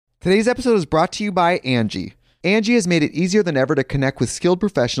Today's episode is brought to you by Angie. Angie has made it easier than ever to connect with skilled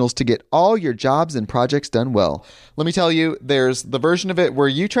professionals to get all your jobs and projects done well. Let me tell you, there's the version of it where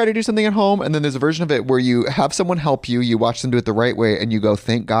you try to do something at home, and then there's a version of it where you have someone help you, you watch them do it the right way, and you go,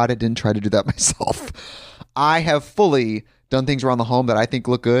 thank God I didn't try to do that myself. I have fully done things around the home that I think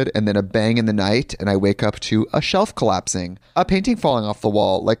look good, and then a bang in the night, and I wake up to a shelf collapsing, a painting falling off the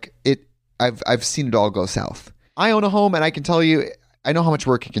wall. I've seen it all go south. I own a home, and I can tell you, I know how much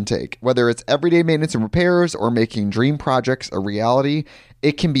work it can take. Whether it's everyday maintenance and repairs or making dream projects a reality,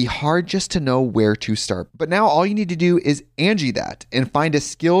 it can be hard just to know where to start. But now all you need to do is Angie that and find a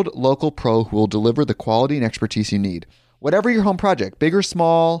skilled local pro who will deliver the quality and expertise you need. Whatever your home project, big or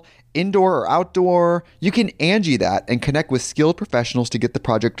small, indoor or outdoor, you can Angie that and connect with skilled professionals to get the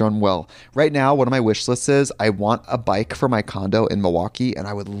project done well. Right now, one of my wish lists is I want a bike for my condo in Milwaukee, and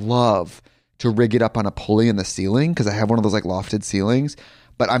I would love to rig it up on a pulley in the ceiling because I have one of those like lofted ceilings,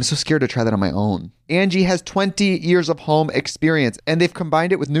 but I'm so scared to try that on my own. Angie has 20 years of home experience, and they've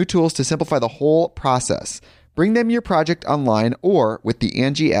combined it with new tools to simplify the whole process. Bring them your project online or with the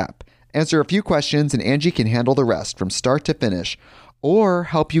Angie app. Answer a few questions and Angie can handle the rest from start to finish, or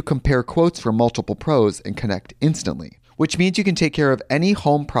help you compare quotes from multiple pros and connect instantly, which means you can take care of any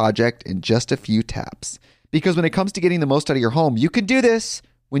home project in just a few taps. Because when it comes to getting the most out of your home, you can do this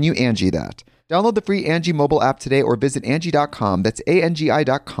when you Angie that. Download the free Angie mobile app today or visit Angie.com. That's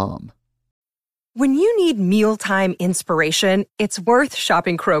ANGI.com. When you need mealtime inspiration, it's worth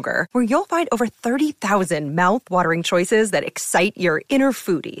shopping Kroger, where you'll find over 30,000 mouth-watering choices that excite your inner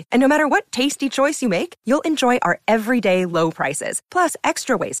foodie. And no matter what tasty choice you make, you'll enjoy our everyday low prices, plus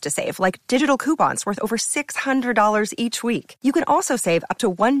extra ways to save, like digital coupons worth over $600 each week. You can also save up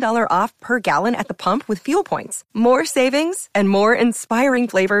to $1 off per gallon at the pump with fuel points. More savings and more inspiring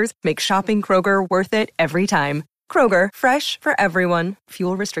flavors make shopping Kroger worth it every time. Kroger, fresh for everyone.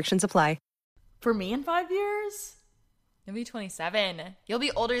 Fuel restrictions apply. For me in 5 years? You'll be 27. You'll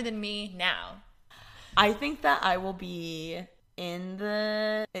be older than me now. I think that I will be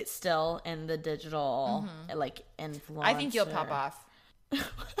still in the digital, like, influencer. I think you'll pop off.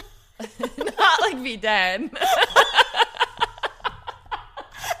 Not like be dead.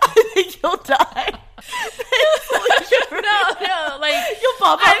 I think you'll die. No, like you'll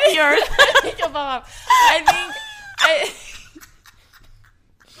pop off the earth. I think you'll pop off. I'm crying.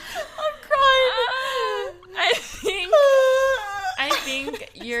 I think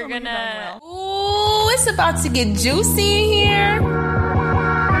you're gonna. Ooh, it's about to get juicy in here.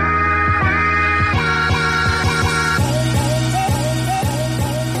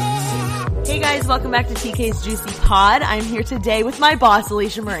 Hey guys, welcome back to TK's Juicy Pod. I'm here today with my boss,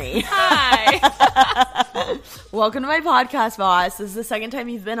 Alicia Marie. Hi. Welcome to my podcast, boss. This is the second time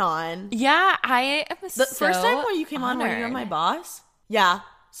you've been on. Yeah, I am. The first time when you came on, were you my boss? Yeah.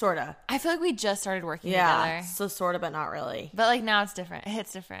 Sorta. I feel like we just started working together. So sorta, but not really. But like now it's different. It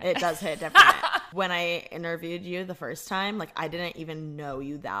hits different. It does hit different. When I interviewed you the first time, like I didn't even know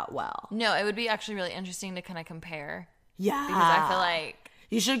you that well. No, it would be actually really interesting to kind of compare. Yeah. Because I feel like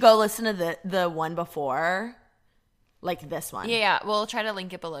you should go listen to the one before, like this one. Yeah. We'll try to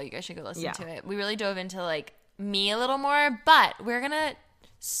link it below. You guys should go listen to it. We really dove into like me a little more, but we're gonna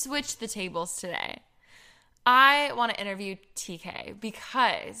switch the tables today. I want to interview TK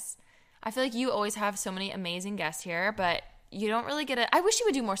because I feel like you always have so many amazing guests here, but you don't really get it. I wish you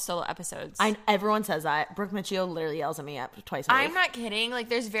would do more solo episodes. Everyone says that. Brooke Michio literally yells at me up twice a week. I'm not kidding. Like,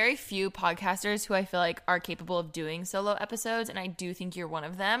 there's very few podcasters who I feel like are capable of doing solo episodes, and I do think you're one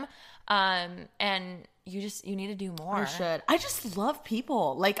of them. And you need to do more. I should. I just love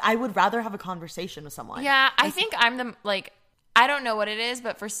people. Like, I would rather have a conversation with someone. Yeah, I think I'm the, like, I don't know what it is,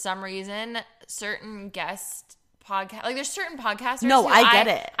 but for some reason, certain guest podcast, like there's certain podcasters. No, I get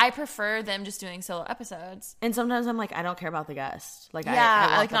it. I prefer them just doing solo episodes. And sometimes I'm like, I don't care about the guest. Like, yeah,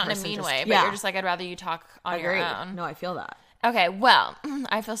 I like not in a mean way, but you're just like, I'd rather you talk on your own. No, I feel that. Okay, well,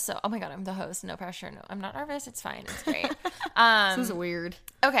 I feel so, oh my God, I'm the host. No pressure. No, I'm not nervous. It's fine. It's great. This is weird.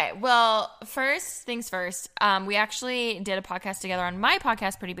 Okay, well, first things first, we actually did a podcast together on my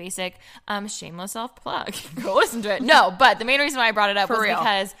podcast, Pretty Basic. Shameless self-plug. Go listen to it. No, but the main reason why I brought it up was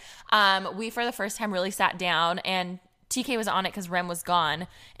because we, for the first time, really sat down and TK was on it because Rem was gone,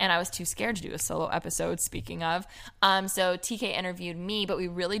 and I was too scared to do a solo episode, speaking of. So TK interviewed me, but we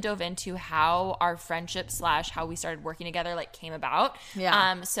really dove into how our friendship / how we started working together like came about.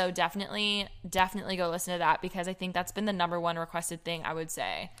 Yeah. So definitely go listen to that because I think that's been the number one requested thing, I would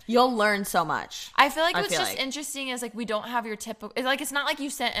say. You'll learn so much. I feel like what's just interesting is like we don't have your typical, like it's not like you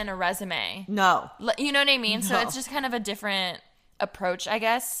sent in a resume. No. You know what I mean? No. So it's just kind of a different approach, I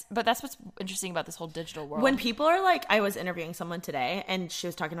guess. But that's what's interesting about this whole digital world. When people are like, I was interviewing someone today and she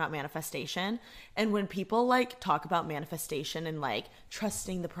was talking about manifestation. And when people like talk about manifestation and like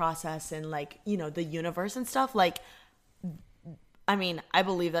trusting the process and like, you know, the universe and stuff, like, I mean, I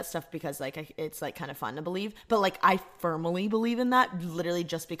believe that stuff because like it's like kind of fun to believe, but like I firmly believe in that literally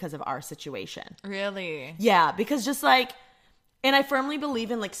just because of our situation. Really? Yeah, because just like, and I firmly believe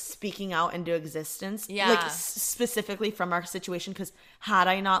in like speaking out into existence, like specifically from our situation. Because had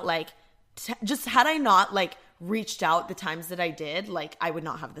I not like, had I not like reached out the times that I did, like I would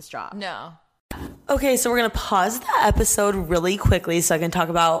not have this job. No. Okay, so we're going to pause the episode really quickly so I can talk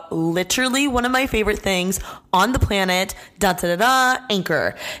about literally one of my favorite things on the planet,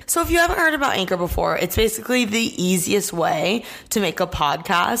 Anchor. So if you haven't heard about Anchor before, it's basically the easiest way to make a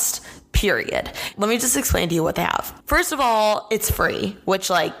podcast, period. Let me just explain to you what they have. First of all, it's free, which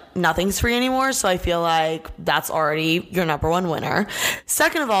like nothing's free anymore. So I feel like that's already your number one winner.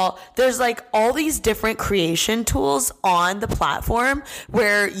 Second of all, there's like all these different creation tools on the platform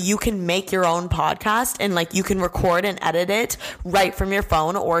where you can make your own podcast and like you can record and edit it right from your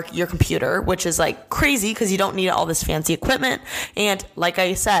phone or your computer, which is like crazy because you don't need all this fancy equipment. And like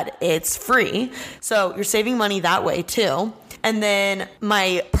I said, it's free. So you're saving money that way too. And then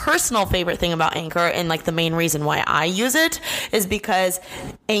my personal favorite thing about Anchor and like the main reason why I use it is because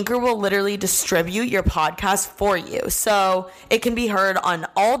Anchor will literally distribute your podcast for you. So it can be heard on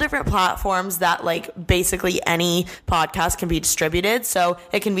all different platforms that like basically any podcast can be distributed. So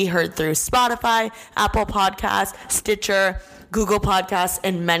it can be heard through Spotify, Apple Podcasts, Stitcher, Google Podcasts,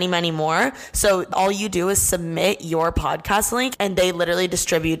 and many, many more. So all you do is submit your podcast link and they literally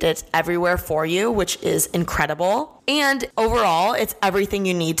distribute it everywhere for you, which is incredible. And overall, it's everything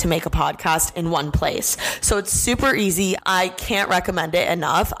you need to make a podcast in one place. So it's super easy. I can't recommend it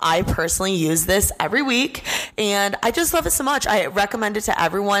enough. I personally use this every week and I just love it so much. I recommend it to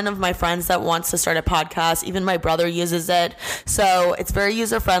every one of my friends that wants to start a podcast. Even my brother uses it. So it's very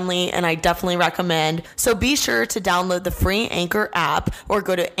user friendly and I definitely recommend. So be sure to download the free Anchor app or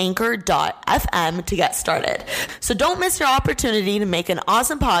go to anchor.fm to get started. So don't miss your opportunity to make an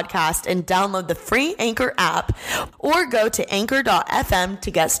awesome podcast and download the free Anchor app or go to anchor.fm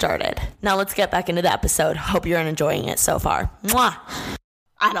to get started. Now let's get back into the episode. Hope you're enjoying it so far. Mwah.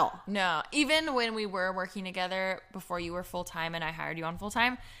 At all. No. Even when we were working together before you were full-time and I hired you on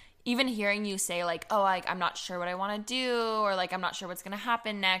full-time, even hearing you say like, oh, like, I'm not sure what I want to do or like, I'm not sure what's going to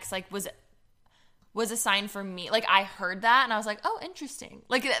happen next, like was a sign for me. Like I heard that and I was like, oh, interesting.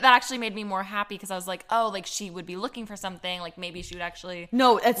 Like that actually made me more happy because I was like, oh, like she would be looking for something. Like maybe she would actually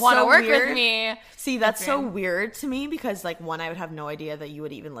want to work with me. See, that's so weird to me because like one, I would have no idea that you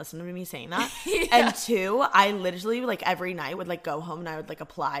would even listen to me saying that. Yeah. And two, I literally like every night would like go home and I would like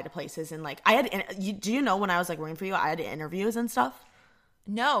apply to places and like I had, do you know when I was like working for you, I had interviews and stuff?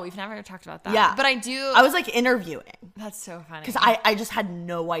 No, we've never talked about that. Yeah. But I was like interviewing. That's so funny. Because I just had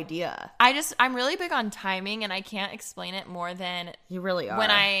no idea. I'm really big on timing and I can't explain it more than you really are. When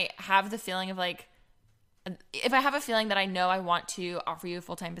I have the feeling of like, if I have a feeling that I know I want to offer you a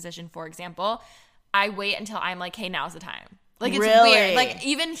full-time position, for example, I wait until I'm like, hey, now's the time. Like it's weird. Like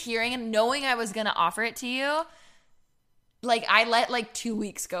even hearing and knowing I was going to offer it to you, like I let like 2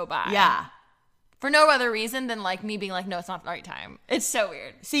 weeks go by. Yeah. For no other reason than like me being like, no, it's not the right time. It's so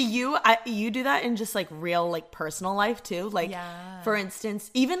weird. See, you do that in just like real like personal life too. Like for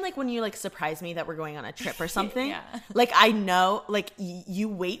instance, even like when you like surprise me that we're going on a trip or something, like I know like you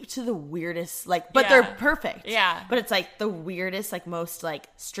wait to the weirdest like, but they're perfect. Yeah. But it's like the weirdest, like most like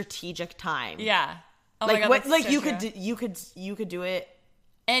strategic time. Yeah. Oh like my God, what, like so you could do it.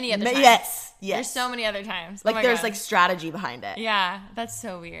 Any other time. Yes. There's so many other times. Like there's like strategy behind it. Yeah, that's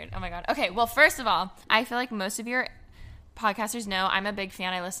so weird. Oh my God. Okay, well, first of all, I feel like most of your podcasters know I'm a big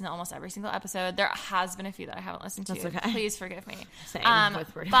fan. I listen to almost every single episode. There has been a few that I haven't listened to. That's okay. Please forgive me. Same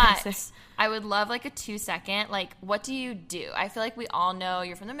but I would love like a 2-second, like, what do you do? I feel like we all know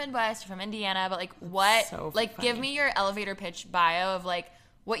you're from the Midwest, you're from Indiana, but like what, so like funny. Give me your elevator pitch bio of like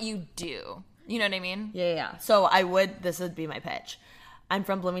what you do. You know what I mean? Yeah. So this would be my pitch. I'm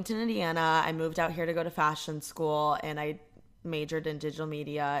from Bloomington, Indiana. I moved out here to go to fashion school, and I majored in digital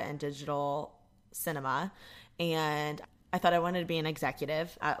media and digital cinema. And I thought I wanted to be an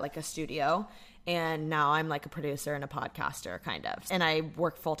executive at like a studio. And now I'm like a producer and a podcaster, kind of. And I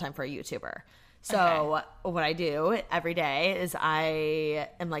work full-time for a YouTuber. So what I do every day is I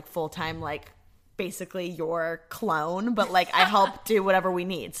am like full-time, like basically your clone, but like I help do whatever we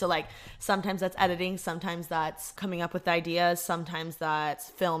need. So like sometimes that's editing, sometimes that's coming up with ideas, sometimes that's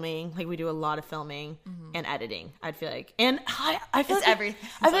filming. Like we do a lot of filming and editing, I feel like. And I feel like everything.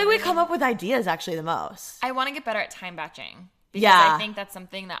 I feel like we come up with ideas actually the most. I want to get better at time batching. Because I think that's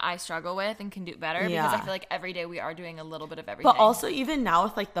something that I struggle with and can do better because I feel like every day we are doing a little bit of everything. But also even now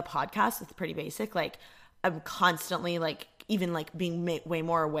with like the podcast, it's Pretty Basic. Like I'm constantly like even like being way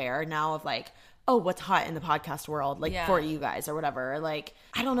more aware now of like, oh, what's hot in the podcast world, like for you guys or whatever. Like,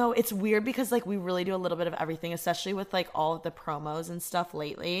 I don't know. It's weird because like we really do a little bit of everything, especially with like all of the promos and stuff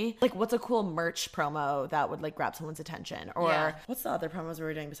lately. Like what's a cool merch promo that would like grab someone's attention? Or what's the other promos we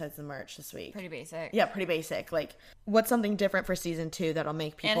were doing besides the merch this week? Pretty Basic. Yeah, Pretty Basic. Like what's something different for season 2 that'll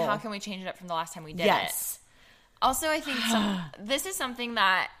make people... And how can we change it up from the last time we did it? Also, I think this is something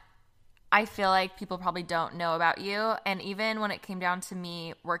that I feel like people probably don't know about you. And even when it came down to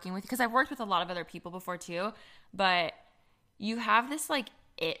me working with, because I've worked with a lot of other people before too, but you have this like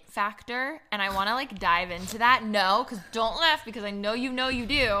it factor, and I want to like dive into that. No, because don't laugh, because I know you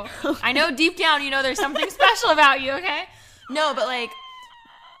do. I know deep down you know there's something special about you, okay? No, but like,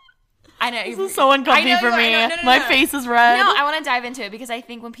 I know. This is so uncomfy for me. My face is red. No, I want to dive into it because I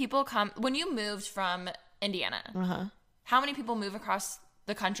think when you moved from Indiana, how many people move across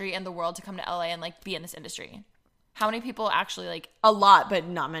the country and the world to come to LA and like be in this industry? How many people actually like... A lot, but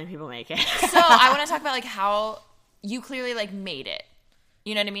not many people make it. So I want to talk about like how you clearly like made it.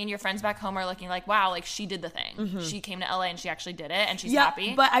 You know what I mean? Your friends back home are looking like, wow, like she did the thing. She came to LA and she actually did it and she's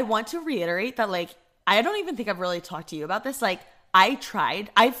happy. But I want to reiterate that like, I don't even think I've really talked to you about this. Like I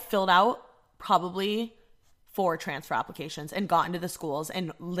filled out probably 4 transfer applications and got into the schools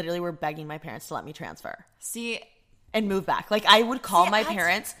and literally were begging my parents to let me transfer. And move back. Like I would call my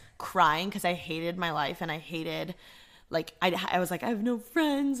parents crying because I hated my life and I hated, like, I was like, I have no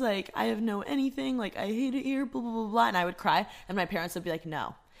friends, like I have no anything, like I hate it here, blah, blah, blah, blah. And I would cry and my parents would be like,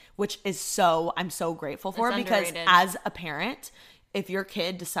 no, which is I'm so grateful for, because as a parent, if your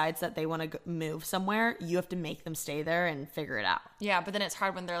kid decides that they want to move somewhere, you have to make them stay there and figure it out. Yeah, but then it's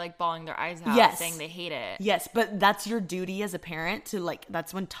hard when they're like bawling their eyes out saying they hate it. Yes, but that's your duty as a parent to like,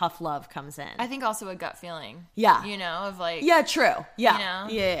 that's when tough love comes in. I think also a gut feeling. Yeah. You know, of like... Yeah, true. Yeah.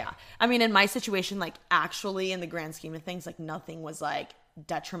 You know? Yeah. I mean, in my situation, like actually in the grand scheme of things, like nothing was like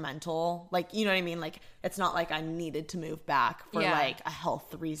detrimental. Like, you know what I mean? Like it's not like I needed to move back for like a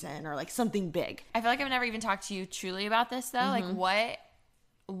health reason or like something big. I feel like I've never even talked to you truly about this though. Like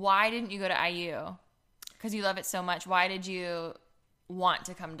why didn't you go to IU? Because you love it so much. Why did you want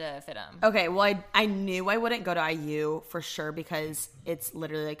to come to FIDM? Okay, well I knew I wouldn't go to IU for sure because it's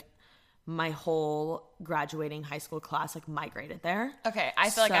literally like my whole graduating high school class like migrated there. Okay, I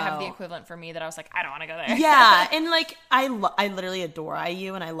feel like I have the equivalent for me that I was like, I don't want to go there. Yeah, and like I literally adore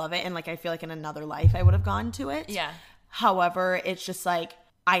IU and I love it, and like I feel like in another life I would have gone to it. Yeah. However, it's just like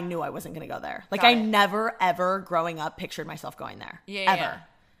I knew I wasn't going to go there. Like I never ever growing up pictured myself going there. Yeah. Ever. Yeah.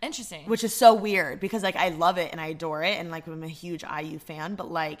 Interesting. Which is so weird because like I love it and I adore it and like I'm a huge IU fan,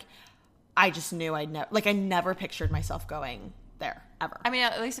 but like I just knew I never pictured myself going there ever. I mean,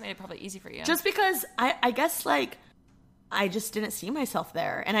 at least it made it probably easy for you. Just because I guess like I just didn't see myself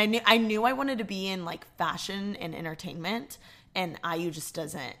there, and I knew I wanted to be in like fashion and entertainment, and IU just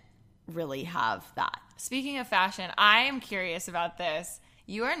doesn't really have that. Speaking of fashion, I am curious about this.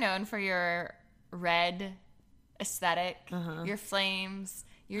 You are known for your red aesthetic, your flames,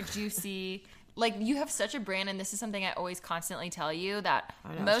 your juicy. Like, you have such a brand, and this is something I always constantly tell you, that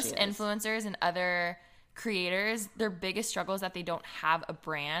most influencers and other creators, their biggest struggle is that they don't have a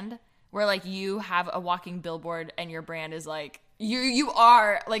brand, where like you have a walking billboard and your brand is like you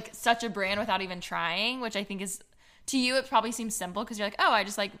are like such a brand without even trying, which I think is, to you it probably seems simple because you're like, oh, I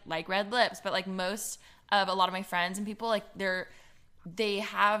just like red lips, but like most of a lot of my friends and people, like they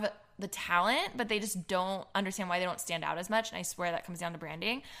have the talent, but they just don't understand why they don't stand out as much, and I swear that comes down to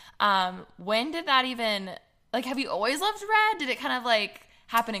branding. When did that even, like, have you always loved red? Did it kind of like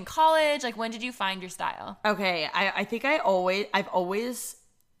happen in college? Like, when did you find your style? Okay, I think I've always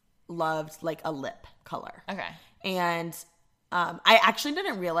loved like a lip color. Okay. And I actually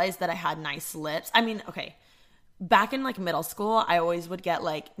didn't realize that I had nice lips. I mean, okay, back in like middle school, I always would get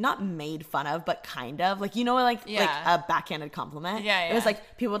like not made fun of, but kind of like, you know, like a backhanded compliment. Yeah. It was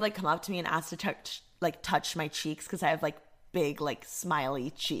like people would like come up to me and ask to touch my cheeks because I have like big like smiley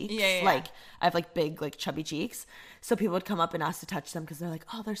cheeks. Yeah. Like I have like big like chubby cheeks. So people would come up and ask to touch them because they're like,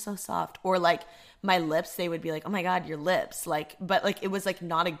 oh, they're so soft. Or like my lips, they would be like, oh my God, your lips. Like, but like it was like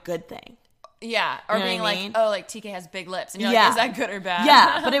not a good thing. Yeah. Or you know being what I like, mean? oh, like TK has big lips. And you're like, is that good or bad?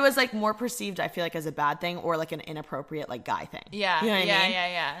 Yeah. But it was like more perceived, I feel like, as a bad thing or like an inappropriate like guy thing. Yeah. You know what I mean?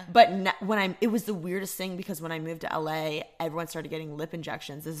 Yeah. But it was the weirdest thing because when I moved to LA, everyone started getting lip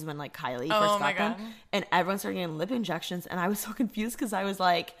injections. This is when like Kylie first got them. And everyone started getting lip injections. And I was so confused because I was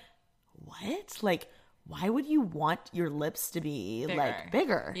like, what? Like, why would you want your lips to be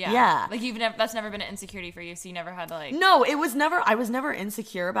bigger? Yeah. Like that's never been an insecurity for you. So you never had to like. No, I was never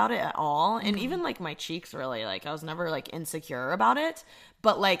insecure about it at all. And even like my cheeks really, like I was never like insecure about it.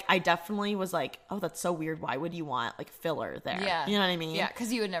 But like I definitely was like, oh, that's so weird. Why would you want like filler there? Yeah. You know what I mean? Yeah.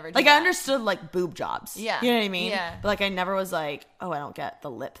 Cause you would never do like that. I understood like boob jobs. Yeah. You know what I mean? Yeah. But like I never was like, oh, I don't get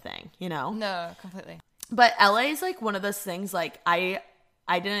the lip thing, you know? No, completely. But LA is like one of those things like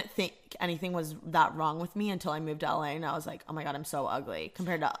I didn't think anything was that wrong with me until I moved to LA, and I was like, oh my God, I'm so ugly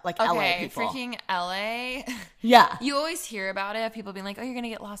compared to like LA people. Freaking LA. Yeah. You always hear about it, people being like, oh, you're going to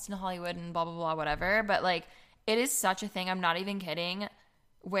get lost in Hollywood and blah, blah, blah, whatever. But like, it is such a thing, I'm not even kidding,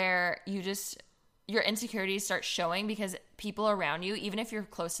 where your insecurities start showing because people around you, even if you're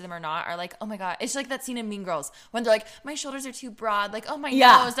close to them or not, are like, oh my God. It's like that scene in Mean Girls when they're like, my shoulders are too broad. Like, oh my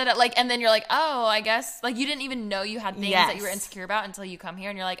nose. Like, and then you're like, oh, I guess like you didn't even know you had things that you were insecure about until you come here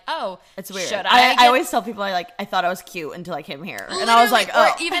and you're like, oh, it's weird. Should I always tell people I thought I was cute until I came here. And I was like,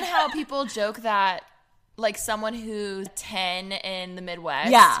 oh. Or even how people joke that like someone who's 10 in the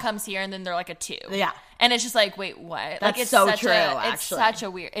Midwest comes here and then they're like a 2. Yeah. And it's just like, wait, what? That's like, it's so such true, actually.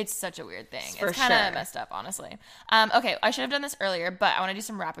 actually. It's such a weird thing. For it's kind of sure. messed up, honestly. Okay, I should have done this earlier, but I want to do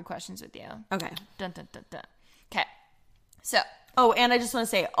some rapid questions with you. Okay. Dun, dun, dun, dun. Okay. So. Oh, and I just want to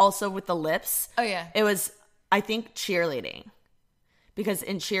say also with the lips. Oh, yeah. It was, I think, cheerleading. Because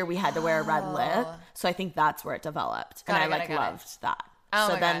in cheer, we had to wear a red lip. So I think that's where it developed. And I loved that. Oh,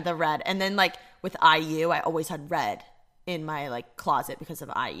 so then the red. And then like with IU, I always had red in my like closet because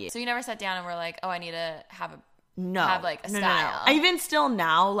of IU. So you never sat down and were like, oh, I need to have a style. No. Even still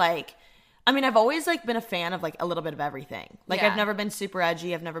now, like, I mean, I've always like been a fan of like a little bit of everything. Like I've never been super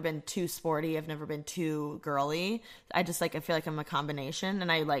edgy. I've never been too sporty. I've never been too girly. I just like, I feel like I'm a combination.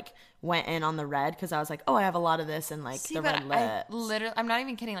 And I like went in on the red because I was like, oh, I have a lot of this and like the red lips. I'm not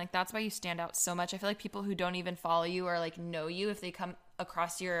even kidding. Like that's why you stand out so much. I feel like people who don't even follow you or like know you, if they come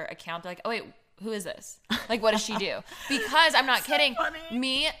across your account, they're like, oh wait, who is this? Like, what does she do? Because I'm not kidding.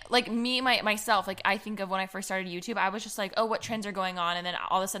 Myself, like I think of when I first started YouTube, I was just like, oh, what trends are going on? And then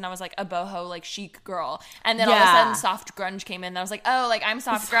all of a sudden I was like a boho, like chic girl. And then all of a sudden soft grunge came in and I was like, oh, like I'm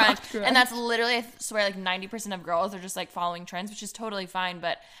soft grunge. And that's literally, I swear, like 90% of girls are just like following trends, which is totally fine.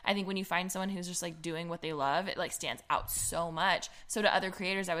 But I think when you find someone who's just like doing what they love, it like stands out so much. So to other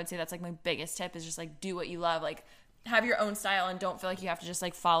creators, I would say that's like my biggest tip is just like do what you love. Like have your own style and don't feel like you have to just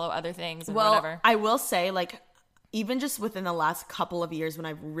like follow other things and whatever. I will say like even just within the last couple of years when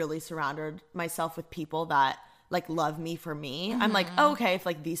I've really surrounded myself with people that like love me for me, I'm like, oh, okay, if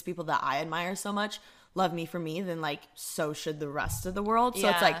like these people that I admire so much love me for me, then like so should the rest of the world. So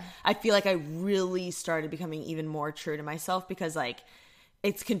it's like I feel like I really started becoming even more true to myself because like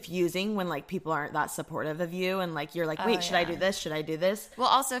it's confusing when like people aren't that supportive of you and like you're like, wait, should I do this? Should I do this? Well,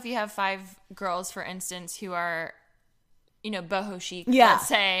 also if you have 5 girls, for instance, who are boho chic, let's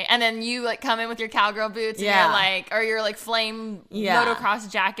say, and then you like come in with your cowgirl boots and you're like, or your like flame motocross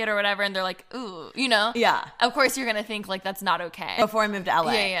jacket or whatever, and they're like, ooh, of course you're gonna think like that's not okay. Before I moved to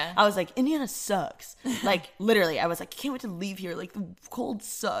LA, I was like, Indiana sucks. Like literally, I was like, I can't wait to leave here. Like the cold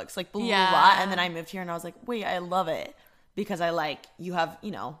sucks. Like blah, blah, blah. And then I moved here and I was like, wait, I love it because I like you have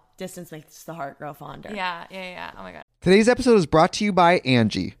distance makes the heart grow fonder. Yeah. Oh my God. Today's episode is brought to you by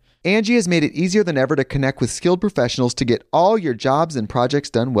Angie. Angie has made it easier than ever to connect with skilled professionals to get all your jobs and projects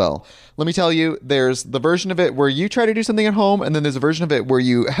done well. Let me tell you, there's the version of it where you try to do something at home, and then there's a version of it where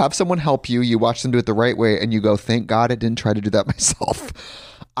you have someone help you, you watch them do it the right way, and you go, thank God I didn't try to do that myself.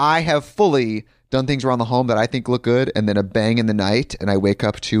 I have fully done things around the home that I think look good, and then a bang in the night, and I wake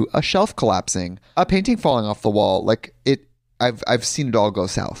up to a shelf collapsing, a painting falling off the wall. Like I've seen it all go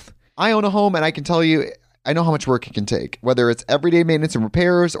south. I own a home, and I can tell you, I know how much work it can take. Whether it's everyday maintenance and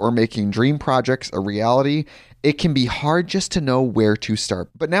repairs or making dream projects a reality, it can be hard just to know where to start.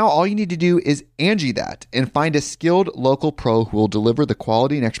 But now all you need to do is Angie that and find a skilled local pro who will deliver the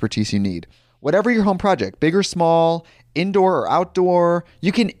quality and expertise you need. Whatever your home project, big or small, indoor or outdoor,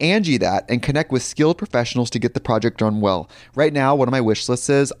 you can Angie that and connect with skilled professionals to get the project done well. Right now, one of my wish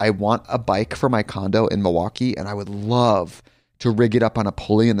lists is I want a bike for my condo in Milwaukee, and I would love to rig it up on a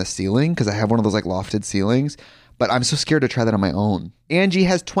pulley in the ceiling because I have one of those like lofted ceilings, but I'm so scared to try that on my own. Angie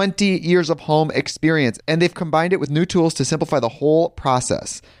has 20 years of home experience, and they've combined it with new tools to simplify the whole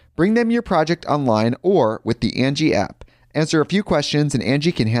process. Bring them your project online or with the Angie app. Answer a few questions and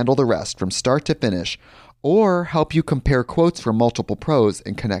Angie can handle the rest from start to finish, or help you compare quotes from multiple pros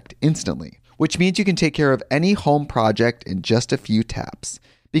and connect instantly, which means you can take care of any home project in just a few taps.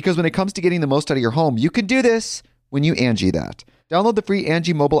 Because when it comes to getting the most out of your home, you can do this when you Angie that. Download the free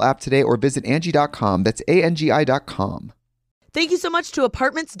Angie mobile app today or visit Angie.com. That's ANGI.com. Thank you so much to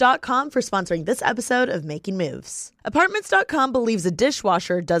Apartments.com for sponsoring this episode of Making Moves. Apartments.com believes a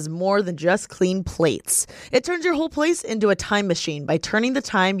dishwasher does more than just clean plates. It turns your whole place into a time machine by turning the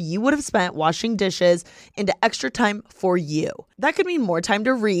time you would have spent washing dishes into extra time for you. That could mean more time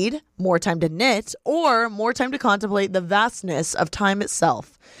to read, more time to knit, or more time to contemplate the vastness of time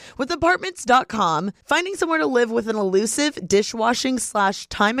itself. With Apartments.com, finding somewhere to live with an elusive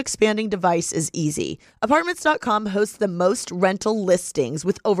dishwashing/time expanding device is easy. Apartments.com hosts the most rental listings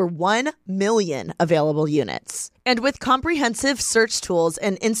with over 1 million available units. And with comprehensive search tools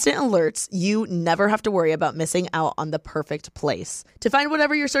and instant alerts, you never have to worry about missing out on the perfect place. To find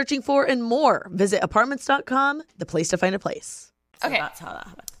whatever you're searching for and more, visit Apartments.com, the place to find a place. Okay. So that's how that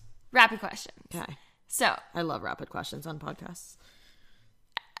happened. Rapid questions. Okay. So I love rapid questions on podcasts.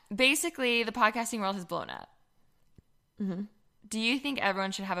 basically, the podcasting world has blown up. Mm-hmm. Do you think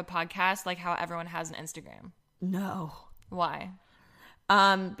everyone should have a podcast like how everyone has an Instagram? No. Why?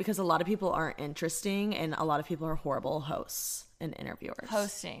 Because a lot of people aren't interesting and a lot of people are horrible hosts and interviewers.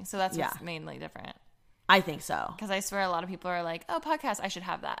 Hosting. So that's what's mainly different. I think so. Because I swear a lot of people are like, oh, podcast, I should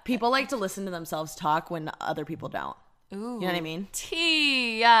have that. People like to listen to themselves talk when other people don't. Ooh. You know what I mean?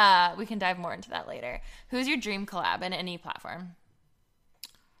 Yeah. We can dive more into that later. Who's your dream collab in any platform?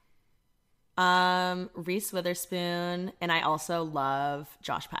 Reese Witherspoon, and I also love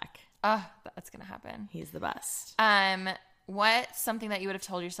Josh Peck. Oh, that's going to happen. He's the best. What's something that you would have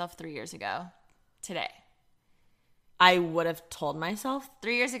told yourself 3 years ago today? I would have told myself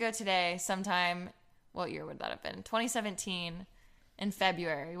 3 years ago today, sometime, what year would that have been? 2017 in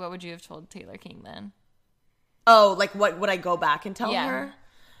February. What would you have told Taylor King then? Oh, like what would I go back and tell her?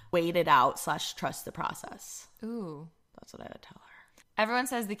 Wait it out / trust the process. Ooh. That's what I would tell her. Everyone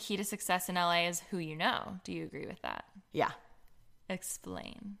says the key to success in LA is who you know. Do you agree with that? Yeah.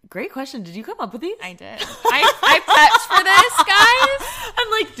 Explain. Great question. Did you come up with these? I did. I prepped for this, guys.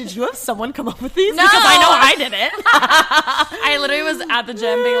 I'm like, did you have someone come up with these? No. Because I know I didn't. I literally was at the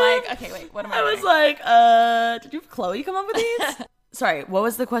gym being like, okay, wait, what am I doing? was like, did you have Chloe come up with these? Sorry, what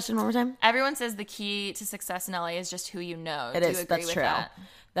was the question one more time? Everyone says the key to success in LA is just who you know. It Do is. you agree That's with true. that?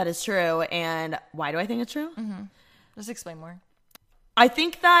 That is true. And why do I think it's true? Mm-hmm. Just explain more. I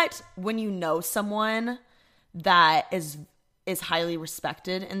think that when you know someone that is highly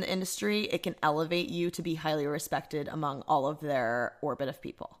respected in the industry, it can elevate you to be highly respected among all of their orbit of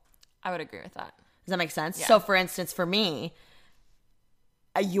people. I would agree with that. Does that make sense? Yeah. So, for instance, for me,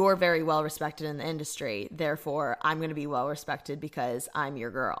 you're very well respected in the industry. Therefore, I'm going to be well respected because I'm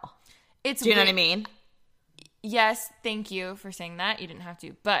your girl. Do you know what I mean? Yes, thank you for saying that. You didn't have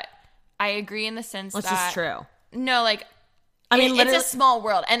to. But I agree in the sense that... That's just true. No, like... I mean, it's a small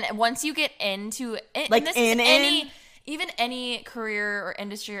world. And once you get into it... Like, even any career or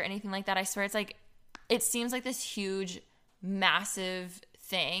industry or anything like that, I swear it's like... It seems like this huge, massive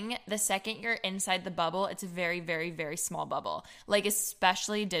thing. The second you're inside the bubble, it's a very, very, very small bubble. Like,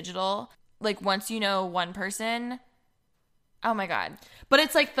 especially digital. Like, once you know one person... Oh, my God. But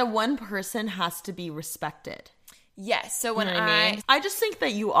it's like the one person has to be respected. Yes. So when you know what I mean? I just think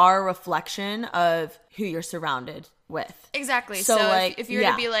that you are a reflection of who you're surrounded with. Exactly. So like, if you're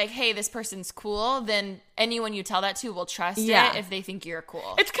to be like, hey, this person's cool, then anyone you tell that to will trust it if they think you're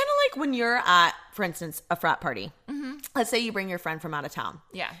cool. It's kind of like when you're at, for instance, a frat party. Mm-hmm. Let's say you bring your friend from out of town.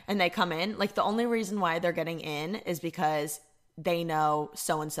 Yeah. And they come in. Like, the only reason why they're getting in is because they know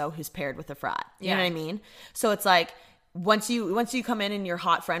so-and-so who's paired with a frat. You know what I mean? So it's like... Once you come in and your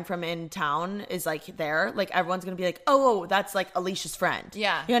hot friend from in town is like there, like everyone's gonna be like, oh, that's like Alicia's friend.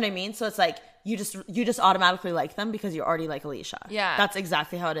 Yeah. You know what I mean? So it's like you just automatically like them because you already like Alicia. Yeah. That's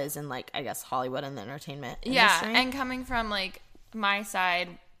exactly how it is in, like, I guess, Hollywood and the entertainment industry. Yeah. And coming from like my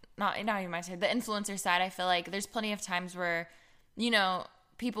side, not even my side, the influencer side, I feel like there's plenty of times where, you know,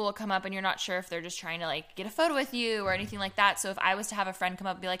 people will come up and you're not sure if they're just trying to like get a photo with you or anything like that. So if I was to have a friend come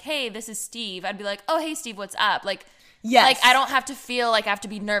up and be like, hey, this is Steve, I'd be like, oh, hey, Steve, what's up? Like, yes. Like, I don't have to feel like I have to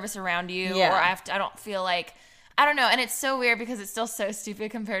be nervous around you, or I don't feel like, I don't know. And it's so weird because it's still so stupid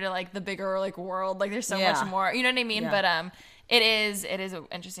compared to like the bigger like world. Like, there's so much more, you know what I mean? Yeah. But it is an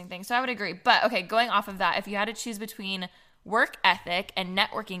interesting thing. So I would agree. But okay, going off of that, if you had to choose between work ethic and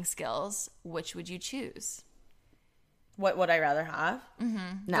networking skills, which would you choose? What would I rather have?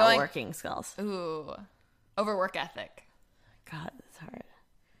 Mm-hmm. Networking skills. Ooh, over work ethic. God, that's hard.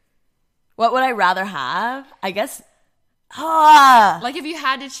 What would I rather have? I guess. Like, if you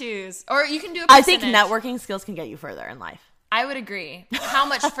had to choose, or you can do a percentage. I think networking skills can get you further in life. I would agree. How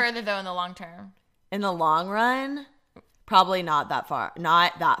much further though in the long term? In the long run, probably not that far.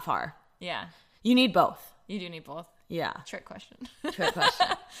 Not that far. Yeah. You need both. You do need both. Yeah. Trick question. Trick question.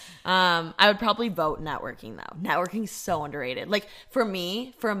 I would probably vote networking, though. Networking's so underrated. Like, for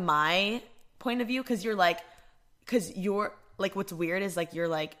me, from my point of view, because you're like, what's weird is, like, you're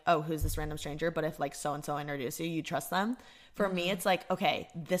like, oh, who's this random stranger? But if, like, so-and-so introduce you, you trust them. For me, it's like, okay,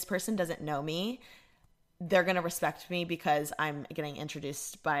 this person doesn't know me. They're going to respect me because I'm getting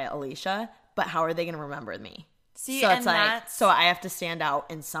introduced by Alicia. But how are they going to remember me? See, so and it's like, so I have to stand out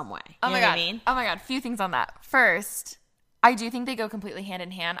in some way. You know what I mean? Oh my God. A few things on that. First, I do think they go completely hand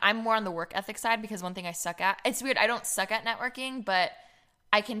in hand. I'm more on the work ethic side because one thing I suck at, it's weird. I don't suck at networking, but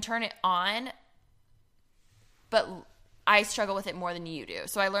I can turn it on, but I struggle with it more than you do.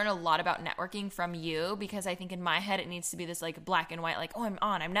 So I learn a lot about networking from you because I think in my head it needs to be this like black and white, like, oh,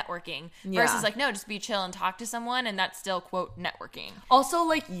 I'm networking. Yeah. Versus like, no, just be chill and talk to someone, and that's still, quote, networking. Also,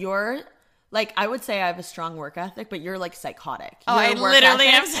 like, like, I would say I have a strong work ethic, but you're, like, psychotic. Oh, I literally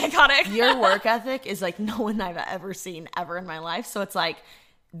am psychotic. Your work ethic is, like, no one I've ever seen ever in my life. So it's, like,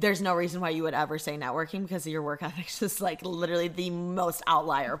 there's no reason why you would ever say networking because your work ethic is just, like, literally the most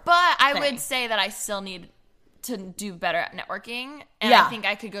outlier But I thing. would say that I still need to do better at networking. And Yeah. I think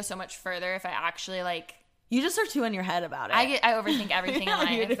I could go so much further if I actually, like... You just are too in your head about it. I overthink everything Yeah,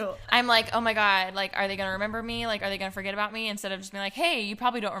 in you life. do. I'm like, oh my God, like, are they going to remember me? Like, are they going to forget about me? Instead of just being like, hey, you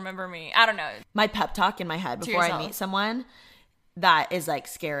probably don't remember me. I don't know. My pep talk in my head before I yourself. meet someone that is, like,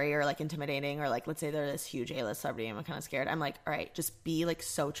 scary or, like, intimidating, or, like, let's say they're this huge A-list celebrity and I'm kind of scared. I'm like, all right, just be, like,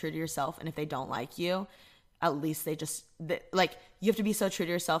 so true to yourself. And if they don't like you, at least like, you have to be so true to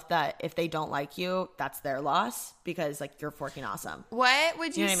yourself that if they don't like you, that's their loss because, like, you're freaking awesome. What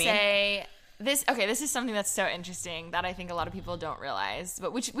would you know what I mean? say... This is something that's so interesting that I think a lot of people don't realize,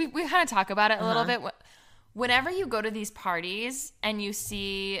 but which we kind of talk about it a little bit. Whenever you go to these parties and you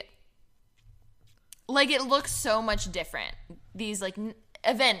see, like, it looks so much different. These, like,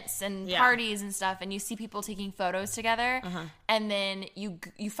 events and parties and stuff, and you see people taking photos together, and then you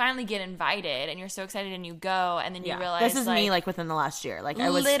finally get invited, and you're so excited, and you go, and then you realize this is me, like, within the last year. Like,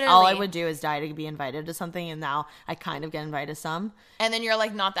 Literally. all I would do is die to be invited to something, and now I kind of get invited to some. And then you're,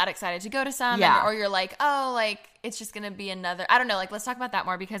 like, not that excited to go to some, or you're like, oh, like, it's just gonna be another. I don't know. Like, let's talk about that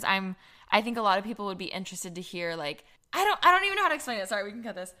more because I think a lot of people would be interested to hear. Like, I don't even know how to explain it. Sorry, we can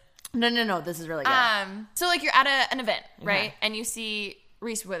cut this. No. This is really good. So, like, you're at an event, right? And you see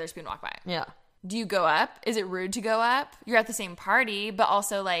Reese Witherspoon walk by. Yeah. Do you go up? Is it rude to go up? You're at the same party, but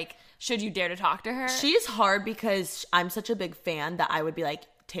also, like, should you dare to talk to her? She's hard because I'm such a big fan that I would be like,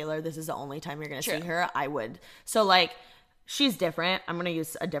 Taylor, this is the only time you're going to see her. I would. So, like, she's different. I'm going to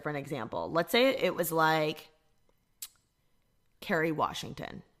use a different example. Let's say it was, like, Kerry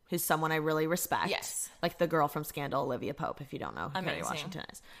Washington, who's someone I really respect. Yes. Like the girl from Scandal, Olivia Pope, if you don't know who Kerry Amazing. Washington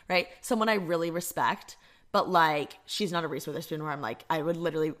is. Right? Someone I really respect. But, like, she's not a Reese Witherspoon where I'm like, I would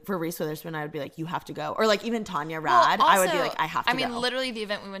literally, for Reese Witherspoon, I would be like, you have to go. Or, like, even Tanya Rad, Well, I would be also, like, I have to go. I mean, literally the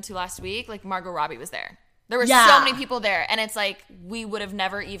event we went to last week, like, Margot Robbie was there. There were so many people there. And it's like, we would have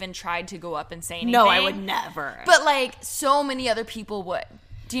never even tried to go up and say anything. No, I would never. But, like, so many other people would.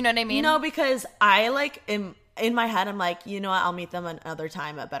 Do you know what I mean? No, because I, like, in my head, I'm like, you know what? I'll meet them another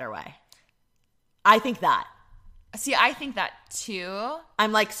time a better way. I think that. See, I think that, too.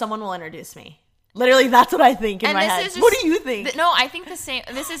 I'm like, someone will introduce me. Literally, that's what I think in my head. What do you think? No, I think the same.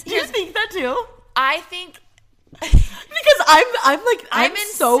 Do you think that too? I think because I'm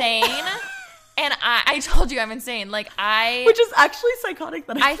insane, and I told you I'm insane. Like which is actually psychotic.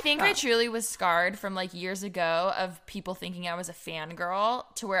 That I think I truly was scarred from like years ago of people thinking I was a fangirl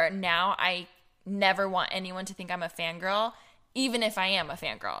to where now I never want anyone to think I'm a fangirl, even if I am a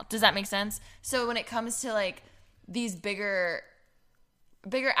fangirl. Does that make sense? So when it comes to like these bigger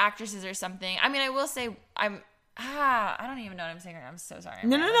actresses or something. I mean, I will say I don't even know what I'm saying right now. I'm so sorry.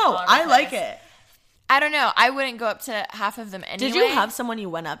 No. I like it. I don't know. I wouldn't go up to half of them anyway. Did you have someone you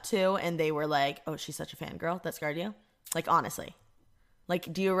went up to and they were like, "Oh, she's such a fangirl," that scarred you? Like, honestly. Like,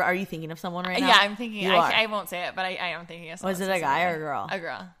 are you thinking of someone right now? Yeah, I'm thinking. I won't say it, but I am thinking of someone. Was it a guy or a girl? A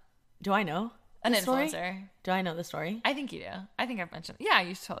girl. Do I know? An story? Influencer. Do I know the story? I think you do. I think I've mentioned. Yeah,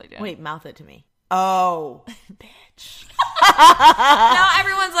 you totally do. Wait, mouth it to me. Oh, bitch. Now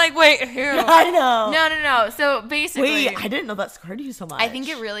everyone's like, wait, who? I know. No. So basically. Wait, I didn't know that scarred you so much. I think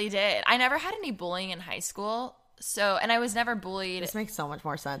it really did. I never had any bullying in high school. And I was never bullied. This makes so much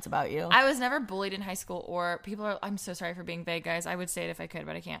more sense about you. I was never bullied in high school I'm so sorry for being vague, guys. I would say it if I could,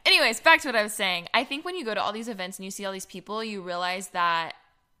 but I can't. Anyways, back to what I was saying. I think when you go to all these events and you see all these people, you realize that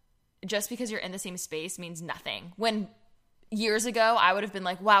just because you're in the same space means nothing. When years ago, I would have been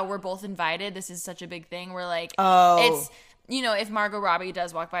like, wow, we're both invited. This is such a big thing. We're like, it's, if Margot Robbie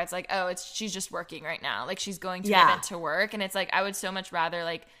does walk by, it's like, oh, she's just working right now. Like she's going to an event to work. And it's like, I would so much rather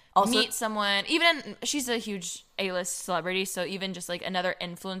like also meet someone, even she's a huge A-list celebrity, so even just like another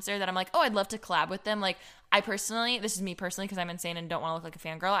influencer that I'm like, oh, I'd love to collab with them. Like I personally, this is me personally because I'm insane and don't want to look like a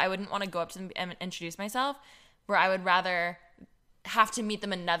fangirl, I wouldn't want to go up to them and introduce myself, where I would rather have to meet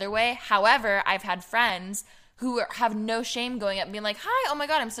them another way. However, I've had friends who have no shame going up and being like, hi, oh my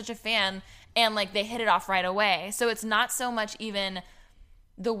God, I'm such a fan, and like they hit it off right away. So it's not so much even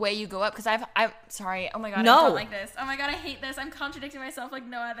the way you go up, because I'm sorry, oh my God, no. I don't like this. Oh my God, I hate this. I'm contradicting myself like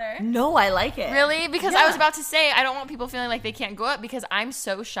no other. No, I like it. Really? Because I was about to say, I don't want people feeling like they can't go up because I'm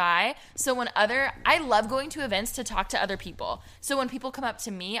so shy. So I love going to events to talk to other people. So when people come up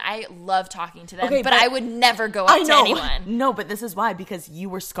to me, I love talking to them, but I would never go up to anyone. No, but this is why, because you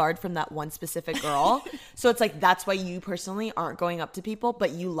were scarred from that one specific girl. So it's like, that's why you personally aren't going up to people,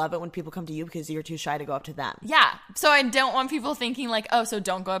 but you love it when people come to you because you're too shy to go up to them. Yeah. So I don't want people thinking like, oh, so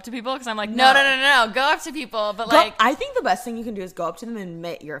don't go up to people, because I'm like, no, go up to people. But like, I think the best thing you can do is go up to them and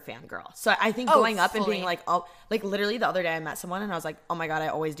admit you're a fangirl. So I think going up and being like, oh, like literally the other day I met someone and I was like, oh my God, I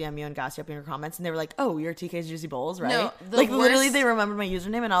always DM you and gas you up in your comments, and they were like, oh, you're TK's Juicy Bowls, right? No, like literally they remembered my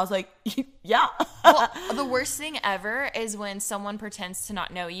username and I was like, yeah. Well, the worst thing ever is when someone pretends to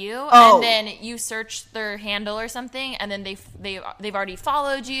not know you, and then you search their handle or something, and then they've already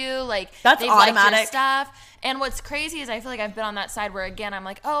followed you, like that's they've automatic. liked your stuff. And what's crazy is I feel like I've been on that side where, again, I'm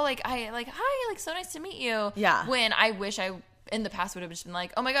like, oh, like, hi, like, so nice to meet you. Yeah. When I wish I, in the past, would have just been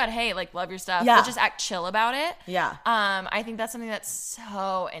like, oh my God, hey, like, love your stuff. Yeah. But just act chill about it. Yeah. I think that's something that's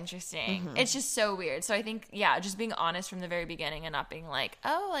so interesting. Mm-hmm. It's just so weird. So I think, yeah, just being honest from the very beginning and not being like,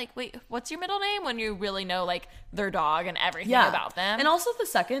 oh, like, wait, what's your middle name? When you really know, like, their dog and everything about them. And also the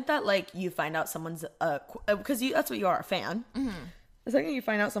second that, like, you find out someone's, because that's what you are, a fan. Mm-hmm. The second you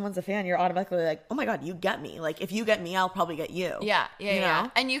find out someone's a fan, you're automatically like, oh my God, you get me. Like, if you get me, I'll probably get you. Yeah. You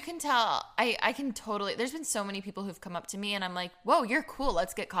know? And you can tell, I can totally, there's been so many people who've come up to me and I'm like, whoa, you're cool.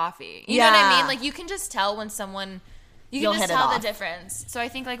 Let's get coffee. You know what I mean? Like, you can just tell when someone, you can just tell the difference. So I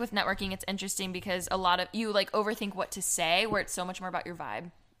think, like, with networking, it's interesting because a lot of you, like, overthink what to say, where it's so much more about your vibe.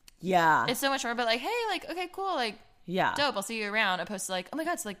 Yeah. It's so much more about, like, hey, like, okay, cool. Like, yeah, dope. I'll see you around. Opposed to, like, oh my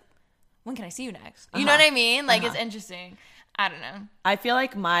God, so, like, when can I see you next? You know what I mean? Like, it's interesting. I don't know. I feel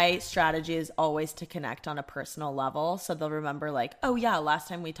like my strategy is always to connect on a personal level. So they'll remember like, oh yeah, last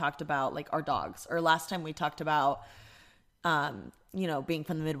time we talked about like our dogs, or last time we talked about, you know, being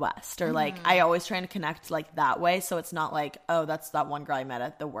from the Midwest, or like, I always try to connect like that way. So it's not like, oh, that's that one girl I met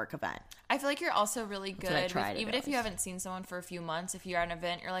at the work event. I feel like you're also really good with, even if you haven't seen someone for a few months, if you're at an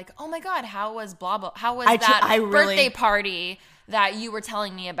event, you're like, oh my God, how was blah, blah, how was birthday party that you were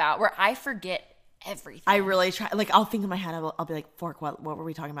telling me about, where I forget everything. I really try, like, I'll think in my head, I'll be like, Fork, what were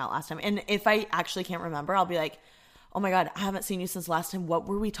we talking about last time? And if I actually can't remember, I'll be like, oh my God, I haven't seen you since last time. What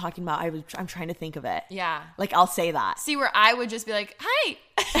were we talking about? I'm trying to think of it. Yeah. Like, I'll say that. See, where I would just be like, hi.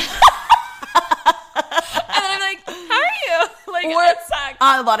 And then I'm like, how are you? Like, it sucks.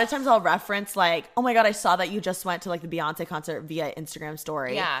 A lot of times I'll reference like, oh my God, I saw that you just went to like the Beyonce concert via Instagram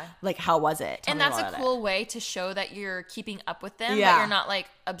story. Yeah. Like, how was it? And that's a cool way to show that you're keeping up with them, but you're not like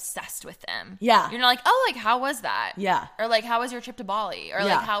obsessed with them. Yeah. You're not like, oh, like, how was that? Yeah. Or like, how was your trip to Bali? Or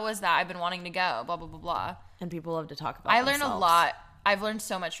like, how was that? I've been wanting to go, blah, blah, blah, blah. And people love to talk about I learned a lot. I've learned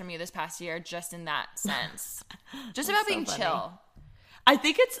so much from you this past year, just in that sense. Just about being chill. I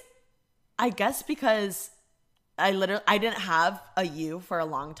think I guess because I didn't have a you for a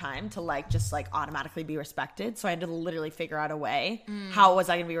long time to like just like automatically be respected. So I had to literally figure out a way. How was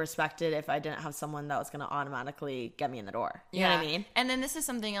I going to be respected if I didn't have someone that was going to automatically get me in the door? You know what I mean? And then this is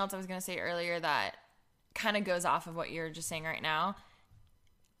something else I was going to say earlier that kind of goes off of what you're just saying right now.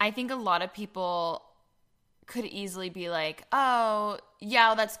 I think a lot of people could easily be like, oh,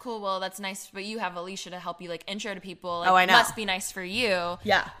 yeah, that's cool. Well, that's nice. But you have Alicia to help you like intro to people. Like, I know. Must be nice for you.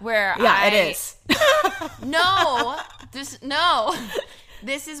 Yeah. It is. No.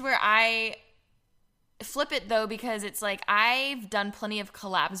 This is where I flip it though, because it's like I've done plenty of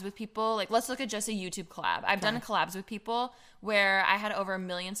collabs with people. Like, let's look at just a YouTube collab. I've done collabs with people where I had over 1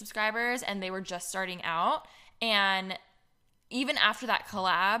 million subscribers and they were just starting out. And even after that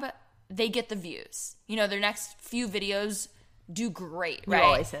collab, they get the views. You know, their next few videos do great, right? You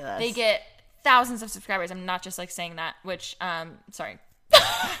always say this. They get thousands of subscribers. I'm not just like saying that, which, sorry.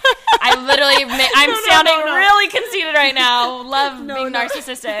 I literally, I'm sounding really conceited right now. Love being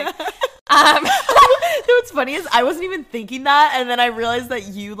narcissistic. What's funny is I wasn't even thinking that, and then I realized that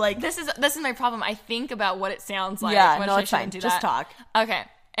you like. This is my problem. I think about what it sounds like. Yeah, no, it's fine. Just talk. Okay.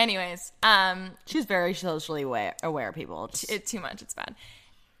 Anyways, she's very socially aware people. It's too much. It's bad.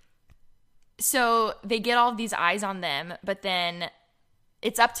 So they get all of these eyes on them, but then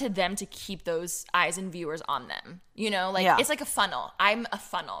it's up to them to keep those eyes and viewers on them. You know, like it's like a funnel. I'm a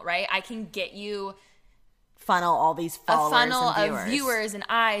funnel, right? I can get you funnel all these followers, a funnel and of viewers and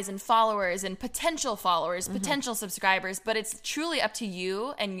eyes and followers and potential followers, potential subscribers, but it's truly up to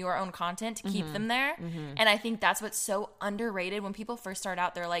you and your own content to keep them there. And I think that's what's so underrated. When people first start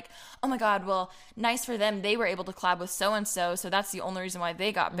out, they're like, oh my God, well, nice for them. They were able to collab with so-and-so, so that's the only reason why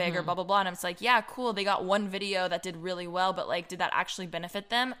they got big or blah, blah, blah. And it's like, yeah, cool. They got one video that did really well, but like, did that actually benefit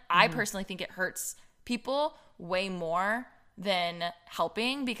them? I personally think it hurts people way more than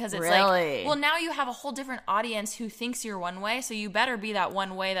helping, because it's like, well, now you have a whole different audience who thinks you're one way, so you better be that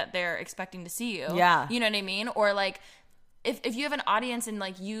one way that they're expecting to see you. Yeah. You know what I mean? Or like, if you have an audience and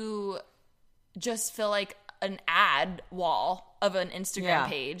like you just feel like an ad wall of an Instagram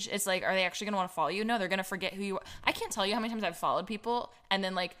page, it's like, are they actually going to want to follow you? No, they're going to forget who you are. I can't tell you how many times I've followed people and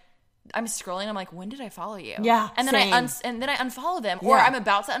then like I'm scrolling, I'm like, when did I follow you? Yeah, and then I unfollow them, or I'm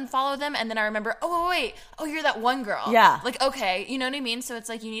about to unfollow them, and then I remember, oh wait, you're that one girl. Yeah, like, okay, you know what I mean? So it's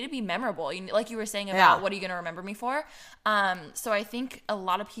like, you need to be memorable. Like you were saying about what are you going to remember me for? So I think a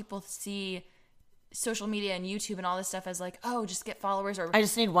lot of people see social media and YouTube and all this stuff as like, oh, just get followers, or I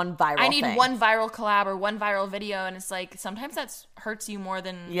just need one viral thing. One viral collab or one viral video, and it's like sometimes that hurts you more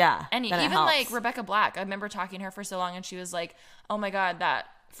than any. Even like Rebecca Black, I remember talking to her for so long, and she was like, oh my God, that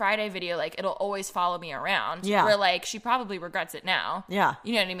Friday video, like, it'll always follow me around. Yeah. Where, like, she probably regrets it now. Yeah.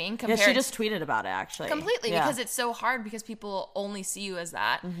 You know what I mean? She just tweeted about it, actually. Completely, because it's so hard because people only see you as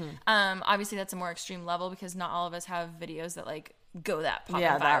that. Obviously, that's a more extreme level because not all of us have videos that, like, go that pop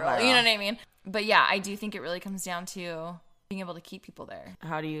and viral. You know what I mean? But, yeah, I do think it really comes down to being able to keep people there.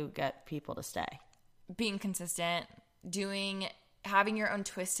 How do you get people to stay? Being consistent, having your own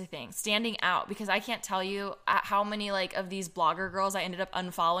twist to things, standing out, because I can't tell you how many like of these blogger girls I ended up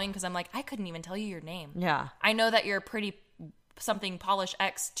unfollowing because I'm like, I couldn't even tell you your name. Yeah. I know that you're pretty something Polish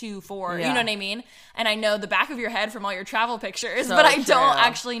X24, you know what I mean? And I know the back of your head from all your travel pictures, but I don't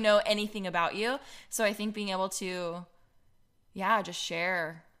actually know anything about you. So I think being able to, just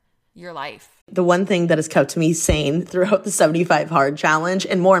share your life. The one thing that has kept me sane throughout the 75 Hard Challenge,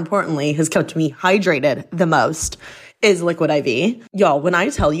 and more importantly, has kept me hydrated the most, is Liquid IV. Y'all, when I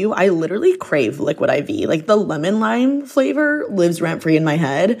tell you, I literally crave Liquid IV. Like, the lemon lime flavor lives rent-free in my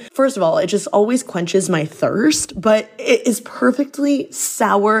head. First of all, it just always quenches my thirst, but it is perfectly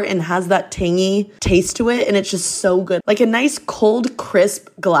sour and has that tangy taste to it, and it's just so good. Like a nice cold, crisp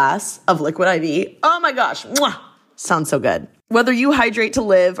glass of Liquid IV. Oh my gosh. Mwah! Sounds so good. Whether you hydrate to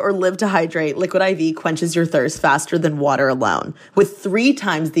live or live to hydrate, Liquid IV quenches your thirst faster than water alone. With 3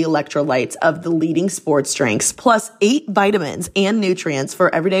 times the electrolytes of the leading sports drinks, plus 8 vitamins and nutrients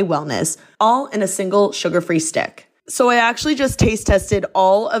for everyday wellness, all in a single sugar-free stick. So I actually just taste tested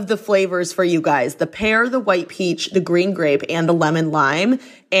all of the flavors for you guys. The pear, the white peach, the green grape, and the lemon lime.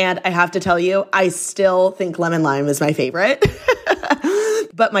 And I have to tell you, I still think lemon lime is my favorite.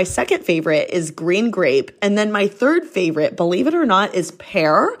 But my second favorite is green grape. And then my third favorite, believe it or not, is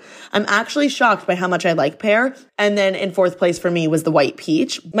pear. I'm actually shocked by how much I like pear. And then in fourth place for me was the white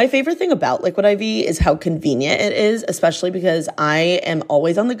peach. My favorite thing about Liquid IV is how convenient it is, especially because I am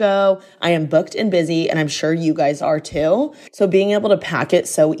always on the go. I am booked and busy, and I'm sure you guys are too. So being able to pack it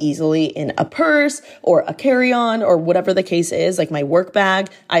so easily in a purse or a carry-on or whatever the case is, like my work bag,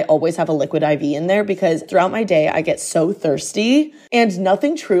 I always have a Liquid IV in there because throughout my day, I get so thirsty, and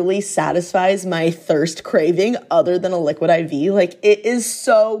nothing truly satisfies my thirst craving other than a Liquid IV. Like, it is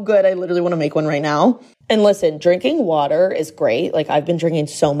so good. I literally want to make one right now. And listen, drinking water is great. Like, I've been drinking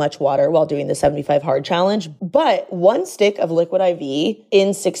so much water while doing the 75 Hard Challenge, but 1 stick of Liquid IV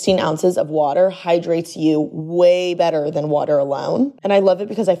in 16 ounces of water hydrates you way better than water alone. And I love it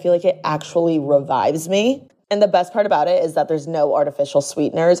because I feel like it actually revives me. And the best part about it is that there's no artificial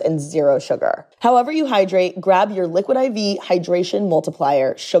sweeteners and 0 sugar. However you hydrate, grab your Liquid IV Hydration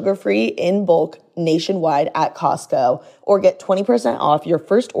Multiplier, sugar-free in bulk nationwide at Costco, or get 20% off your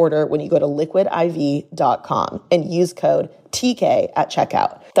first order when you go to liquidiv.com and use code TK at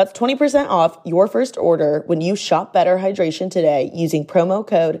checkout. That's 20% off your first order when you shop Better Hydration today using promo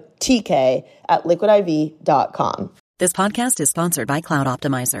code TK at liquidiv.com. This podcast is sponsored by Cloud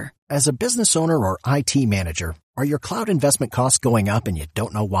Optimizer. As a business owner or IT manager, are your cloud investment costs going up and you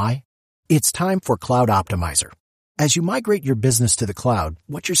don't know why? It's time for Cloud Optimizer. As you migrate your business to the cloud,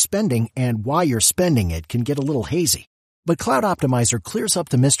 what you're spending and why you're spending it can get a little hazy. But Cloud Optimizer clears up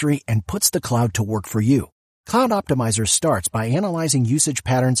the mystery and puts the cloud to work for you. Cloud Optimizer starts by analyzing usage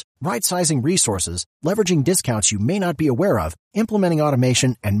patterns, right-sizing resources, leveraging discounts you may not be aware of, implementing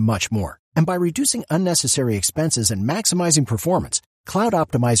automation, and much more. And by reducing unnecessary expenses and maximizing performance, Cloud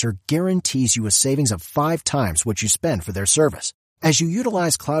Optimizer guarantees you a savings of 5 times what you spend for their service. As you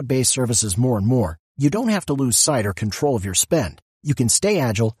utilize cloud-based services more and more, you don't have to lose sight or control of your spend. You can stay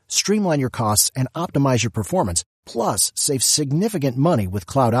agile, streamline your costs, and optimize your performance, plus save significant money with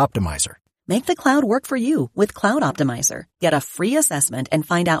Cloud Optimizer. Make the cloud work for you with Cloud Optimizer. Get a free assessment and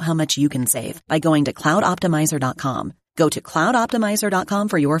find out how much you can save by going to cloudoptimizer.com. Go to cloudoptimizer.com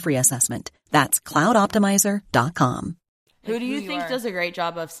for your free assessment. That's cloudoptimizer.com. Who do you think does a great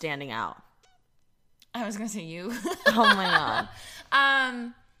job of standing out? I was going to say you. Oh my God.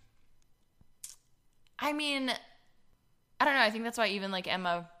 I mean, I don't know. I think that's why even like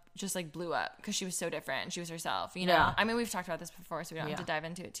Emma just like blew up because she was so different. She was herself, you know? Yeah. I mean, we've talked about this before, so we don't have to dive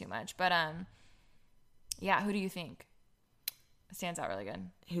into it too much. But yeah, who do you think stands out really good?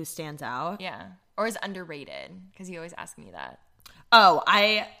 Who stands out? Yeah. Or is underrated? Because you always ask me that. Oh,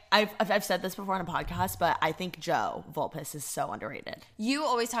 I've said this before on a podcast, but I think Joe Vulpes is so underrated. You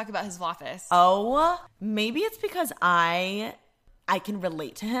always talk about his Vloffice. Oh, maybe it's because I can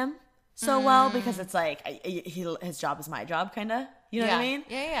relate to him so well because it's like his job is my job, kind of. You know what I mean?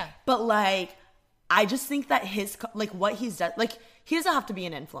 Yeah. But like, I just think that his like what he's done, like he doesn't have to be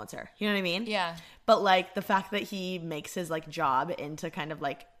an influencer. You know what I mean? Yeah. But like the fact that he makes his like job into kind of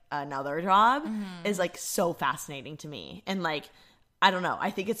like another job is like so fascinating to me, and like. I don't know. I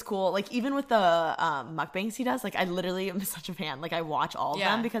think it's cool. Like, even with the mukbangs he does, like, I literally am such a fan. Like, I watch all of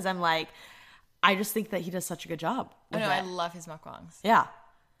them because I'm like, I just think that he does such a good job. I love his mukbangs. Yeah.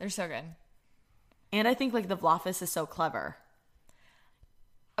 They're so good. And I think, like, the Vloffice is so clever.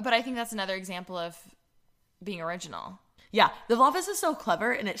 But I think that's another example of being original. Yeah. The Vloffice is so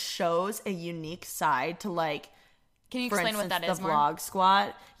clever, and it shows a unique side to, like, can you explain what that is the more? Vlog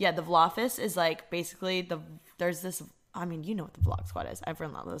Squad. Yeah, the Vloffice is, like, basically there's this... I mean, you know what the Vlog Squad is.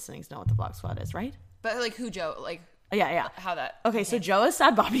 Everyone listening know what the Vlog Squad is, right? But like who Joe? Like yeah. How that? Okay, so Joe is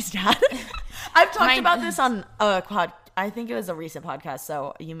Sad Bobby's dad. I've talked about this on a pod. I think it was a recent podcast,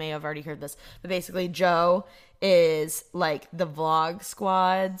 so you may have already heard this. But basically, Joe is like the Vlog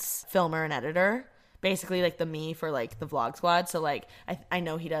Squad's filmer and editor. Basically, like the me for like the Vlog Squad. So like I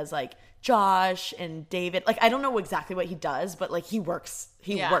know he does like Josh and David. Like I don't know exactly what he does, but like he works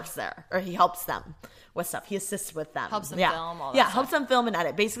there, or he helps them with stuff. He assists with them. Helps them film all that stuff. Helps them film and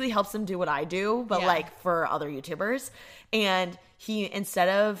edit. Basically helps them do what I do, but like for other YouTubers. And he, instead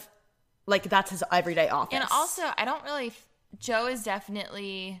of like, that's his everyday office. And also, I don't really, Joe is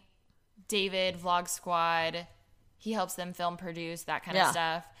definitely David, Vlog Squad. He helps them film, produce, that kind of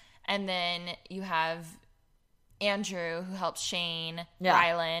stuff. And then you have Andrew, who helps Shane,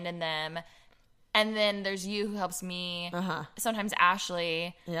 Ryland, and them. And then there's you, who helps me. Sometimes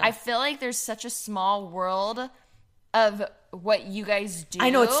Ashley. Yeah. I feel like there's such a small world of what you guys do. I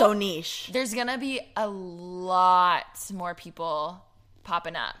know, it's so niche. There's going to be a lot more people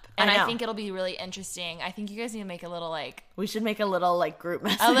popping up. And I think it'll be really interesting. I think you guys need to make a little like... We should make a little like group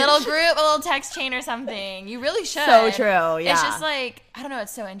message. A little group, a little text chain or something. You really should. So true, yeah. It's just like, I don't know,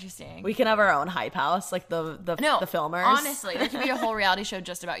 it's so interesting. We can have our own hype house, like the filmers. Honestly, there could be a whole reality show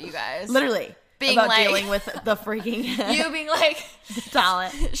just about you guys. Literally. Being about like, dealing with the freaking... you being like...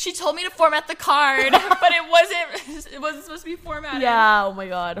 talent. She told me to format the card, but it wasn't supposed to be formatted. Yeah, oh my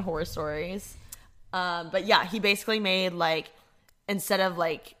God, horror stories. But yeah, he basically made like, instead of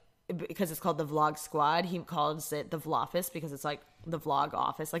like, because it's called the Vlog Squad, he calls it the Vloffice because it's like the vlog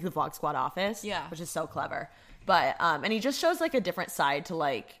office, like the Vlog Squad office. Yeah. Which is so clever. But, and he just shows like a different side to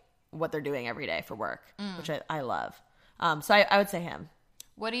like what they're doing every day for work, which I love. So I would say him.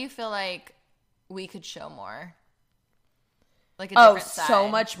 What do you feel like we could show more? Like a different side. So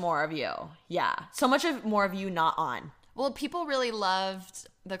much more of you. Yeah. So much more of you not on. Well, people really loved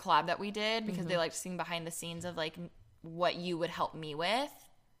the collab that we did because they liked seeing behind the scenes of like what you would help me with.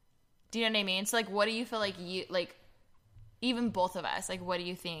 Do you know what I mean? So like, what do you feel like you, like, even both of us, like, what do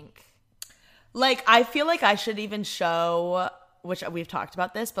you think? Like, I feel like I should even show, which we've talked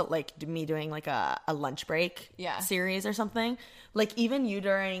about this, but like me doing like a lunch break series or something. Like even you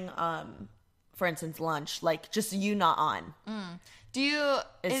during, for instance, lunch, like just you not on.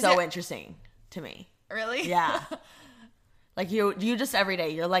 It's so interesting to me. Really? Yeah. Like you just every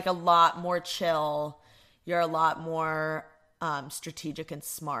day, you're like a lot more chill. You're a lot more strategic and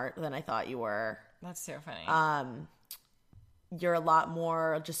smart than I thought you were. That's so funny. You're a lot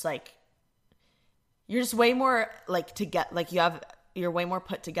more just like, you're just way more like you're way more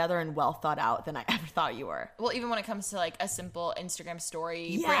put together and well thought out than I ever thought you were. Well, even when it comes to like a simple Instagram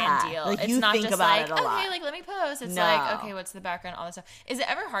story brand deal, like it's not just like, okay, like let me post. It's like, okay, what's the background, all this stuff. Is it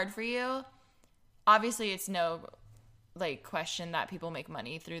ever hard for you? Obviously, it's no like question that people make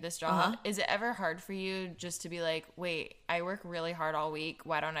money through this job. Is it ever hard for you just to be like, wait, I work really hard all week.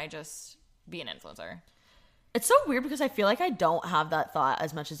 Why don't I just be an influencer? It's so weird because I feel like I don't have that thought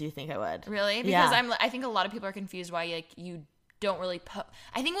as much as you think I would. Really? Because I think a lot of people are confused why like you don't really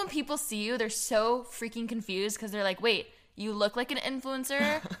I think when people see you, they're so freaking confused because they're like, wait, you look like an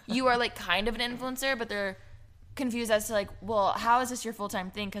influencer. You are like kind of an influencer, but they're confused as to like, well, how is this your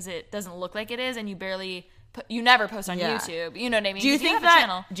full-time thing? Because it doesn't look like it is, and you never post on YouTube. You know what I mean? Do you think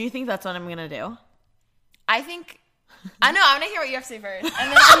that's what I'm gonna do? I think. I know. I want to hear what you have to say first,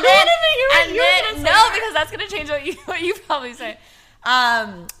 and then no, because that's gonna change what you probably say.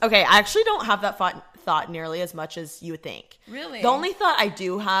 Okay, I actually don't have that thought nearly as much as you would think. Really? The only thought I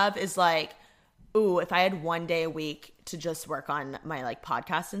do have is like, ooh, if I had one day a week to just work on my like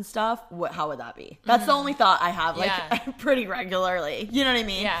podcast and stuff, how would that be? That's the only thought I have, like pretty regularly. You know what I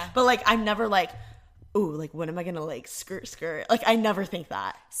mean? Yeah. But like, I'm never like, ooh, like when am I gonna like skirt? Like I never think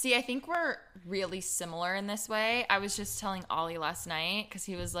that. See, I think we're really similar in this way. I was just telling Ollie last night because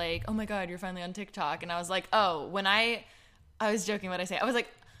he was like, "Oh my God, you're finally on TikTok," and I was like, "Oh, when I was joking what I say. I was like,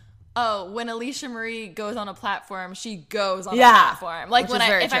 oh, when Alicia Marie goes on a platform, she goes on a platform. Like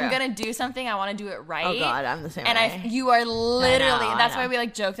if I'm gonna do something, I want to do it right. Oh God, I'm the same way. And you are literally. That's why we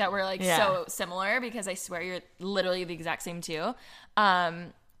like joke that we're like so similar because I swear you're literally the exact same too.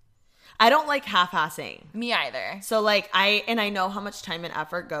 I don't like half-assing. Me either. So like I know how much time and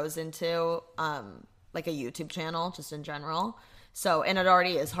effort goes into like a YouTube channel just in general. So and it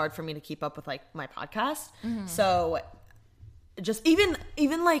already is hard for me to keep up with like my podcast. Mm-hmm. So just even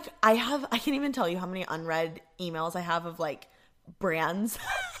like I can't even tell you how many unread emails I have of like brands.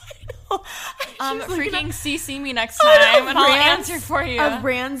 Freaking CC me next time and I'll answer for you. Of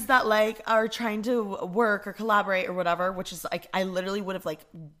brands that like are trying to work or collaborate or whatever, which is like I literally would have like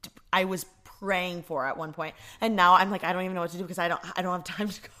I was praying for at one point, and now I'm like I don't even know what to do because I don't have time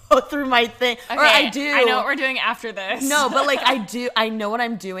to go through my thing. Okay, or I do. I know what we're doing after this. No, but like I know what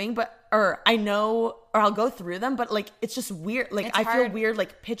I'm doing, or I'll go through them, but like it's just weird. Like I feel weird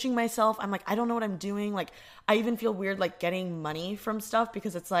like pitching myself. I'm like I don't know what I'm doing. Like I even feel weird like getting money from stuff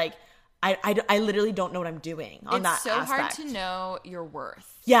because it's like I literally don't know what I'm doing on that aspect. It's so hard to know your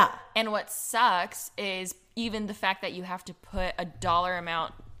worth. Yeah. And what sucks is even the fact that you have to put a dollar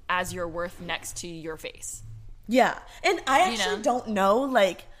amount as your worth next to your face. Yeah. And I actually don't know,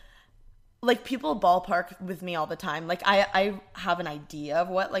 like people ballpark with me all the time. Like I have an idea of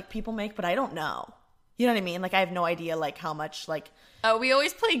what like people make, but I don't know. You know what I mean? Like I have no idea like how much like we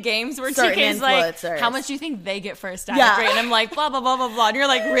always play games where TK's like, how much do you think they get for a static rate? And I'm like, blah, blah, blah, blah, blah. And you're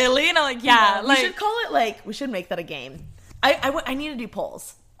like, really? And I'm like, yeah. We should call it like, we should make that a game. I need to do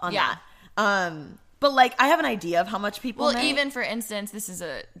polls on that. But like, I have an idea of how much people make. Even for instance, this is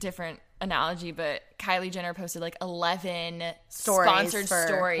a different analogy, but Kylie Jenner posted like 11 sponsored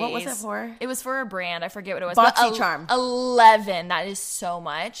stories. What was it for? It was for a brand. I forget what it was. BoxyCharm. 11. That is so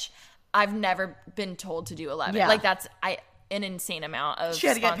much. I've never been told to do 11. Yeah. Like that's an insane amount of She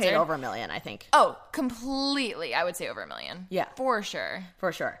had to get paid over $1 million, I think. Oh, completely. I would say over $1 million. Yeah. For sure.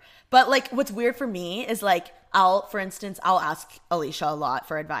 For sure. But like what's weird for me is like I'll ask Alicia a lot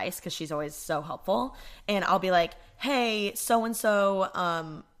for advice because she's always so helpful. And I'll be like, hey,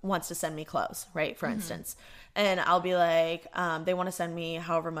 so-and-so wants to send me clothes, right? For instance. And I'll be like, they want to send me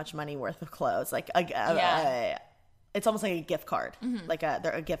however much money worth of clothes. Like it's almost like a gift card, like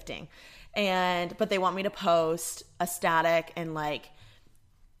they're a gifting. But they want me to post a static and like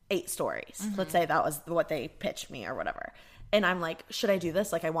 8 stories. Let's say that was what they pitched me or whatever. And I'm like, should I do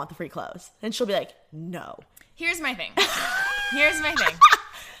this? Like, I want the free clothes. And she'll be like, no. Here's my thing.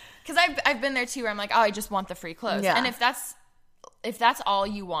 Because I've been there too where I'm like, oh, I just want the free clothes. Yeah. And if that's all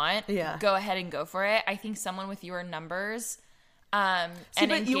you want, go ahead and go for it. I think someone with your numbers and but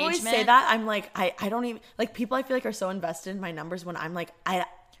engagement. You always say that. I'm like, I don't even, like people I feel like are so invested in my numbers when I'm like,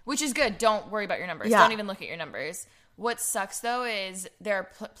 which is good. Don't worry about your numbers. Don't even look at your numbers. What sucks though is there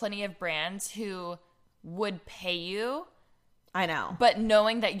are plenty of brands who would pay you. I know. But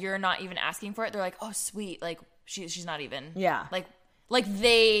knowing that you're not even asking for it, they're like, oh, sweet. Like, she's not even. Yeah. Like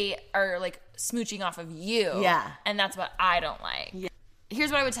they are, like, smooching off of you. Yeah. And that's what I don't like. Yeah.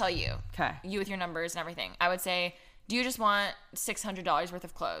 Here's what I would tell you. Okay. You with your numbers and everything. I would say, do you just want $600 worth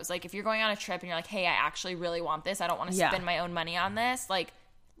of clothes? Like, if you're going on a trip and you're like, hey, I actually really want this. I don't want to spend my own money on this. Like,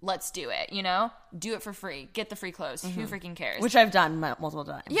 let's do it, you know? Do it for free. Get the free clothes. Who freaking cares? Which I've done multiple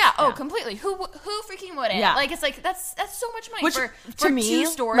times. Yeah. Oh, completely. Who freaking wouldn't? Yeah. Like, it's like, that's so much money. Which, for to me, 2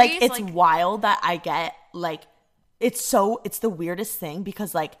 stories. Like, it's wild that I get, like, it's the weirdest thing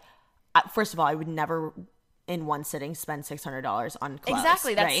because, like, first of all, I would never in one sitting spend $600 on clothes.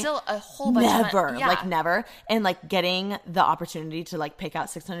 Exactly. That's right? still a whole bunch of money. Yeah. Like never. And like getting the opportunity to like pick out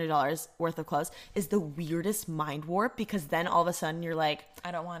 $600 worth of clothes is the weirdest mind warp, because then all of a sudden you're like,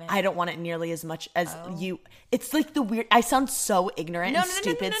 I don't want it. I don't want it nearly as much as you. It's like the weird, I sound so ignorant and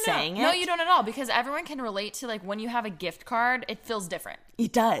stupid saying it. No, you don't at all, because everyone can relate to like when you have a gift card, it feels different.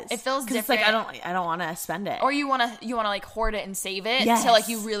 It does. It feels different. It's like I don't want to spend it. Or you want to like hoard it and save it till like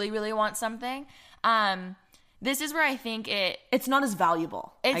you really, really want something. This is where I think it's not as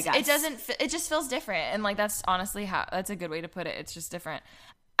valuable. I guess. It just feels different. And like, that's honestly that's a good way to put it. It's just different.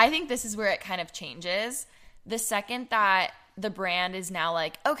 I think this is where it kind of changes. The second that the brand is now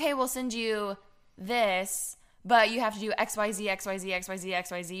like, okay, we'll send you this, but you have to do XYZ, XYZ, XYZ,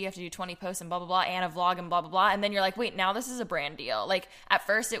 XYZ. You have to do 20 posts and blah, blah, blah, and a vlog and blah, blah, blah. And then you're like, wait, now this is a brand deal. Like, at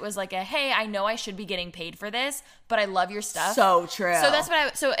first it was like hey, I know I should be getting paid for this, but I love your stuff. So true. So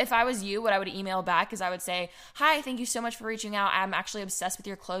that's so if I was you, what I would email back is I would say, hi, thank you so much for reaching out. I'm actually obsessed with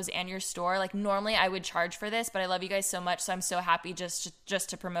your clothes and your store. Like, normally I would charge for this, but I love you guys so much. So I'm so happy just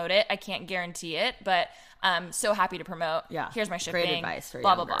to promote it. I can't guarantee it, but I'm so happy to promote. Yeah. Here's my shipping. Great advice for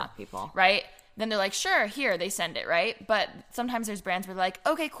blah, blah, blah. people. Right? Then they're like, sure, here, they send it, right? But sometimes there's brands where they're like,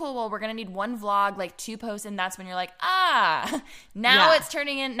 okay, cool, well, we're going to need one vlog, like 2 posts, and that's when you're like, now it's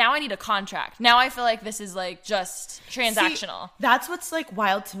turning in, now I need a contract. Now I feel like this is like just transactional. See, that's what's like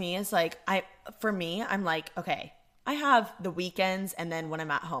wild to me is like, for me, I'm like, okay, I have the weekends and then when I'm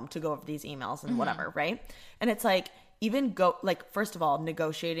at home to go over these emails and whatever, right? And it's like, first of all,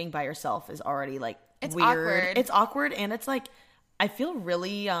 negotiating by yourself is already like it's weird. Awkward. It's awkward, and it's like, I feel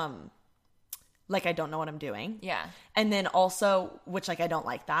really, like I don't know what I'm doing. Yeah. And then also, which like I don't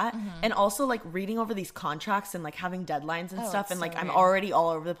like that. And also like reading over these contracts and like having deadlines and stuff. And like I'm already all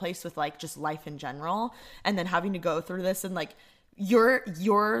over the place with like just life in general. And then having to go through this and like you're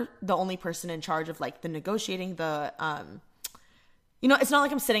the only person in charge of like the negotiating, the it's not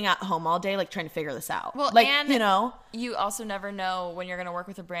like I'm sitting at home all day like trying to figure this out. Well, like, and you also never know when you're going to work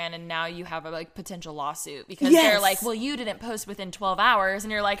with a brand and now you have a like potential lawsuit because they're like, well, you didn't post within 12 hours,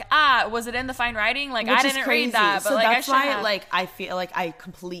 and you're like, was it in the fine writing? Like, I didn't read that, but so like that's I should why have. Like I feel like I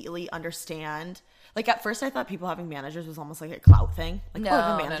completely understand. Like at first I thought people having managers was almost like a clout thing. Like, I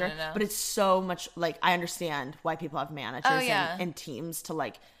have a manager. No. But it's so much like I understand why people have managers and teams to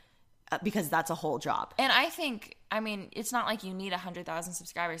like because that's a whole job. And I think, I mean, it's not like you need 100,000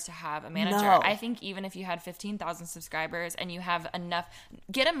 subscribers to have a manager. No. I think even if you had 15,000 subscribers and you have enough,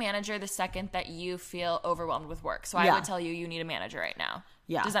 get a manager the second that you feel overwhelmed with work. So I would tell you need a manager right now.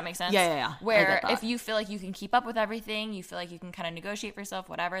 Yeah. Does that make sense? Yeah. Where if you feel like you can keep up with everything, you feel like you can kind of negotiate for yourself,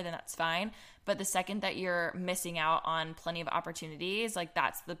 whatever, then that's fine. But the second that you're missing out on plenty of opportunities, like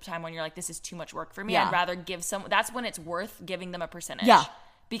that's the time when you're like, this is too much work for me. I'd rather give that's when it's worth giving them a percentage. Yeah.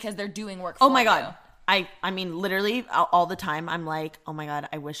 Because they're doing work for you. Oh my God. I mean, literally all the time I'm like, oh my God,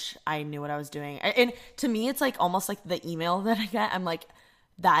 I wish I knew what I was doing. And to me, it's like almost like the email that I get. I'm like,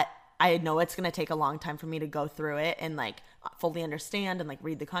 that I know it's going to take a long time for me to go through it and like fully understand and like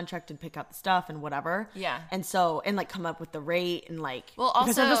read the contract and pick out the stuff and whatever. Yeah. And so, and like come up with the rate and like, well, also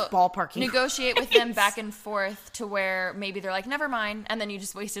because I'm just ballparking. Negotiate with them back and forth to where maybe they're like, never mind. And then you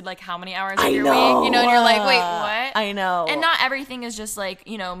just wasted like how many hours of your week, and you're like, wait, what? I know. And not everything is just like,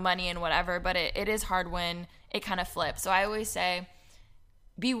 money and whatever, but it is hard when it kind of flips. So I always say,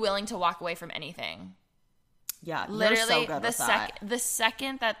 be willing to walk away from anything. Yeah. Literally you're so good the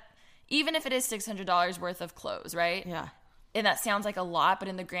second that, even if it is $600 worth of clothes, right? Yeah. And that sounds like a lot, but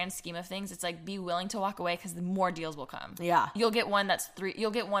in the grand scheme of things, it's like be willing to walk away because more deals will come. Yeah. You'll get one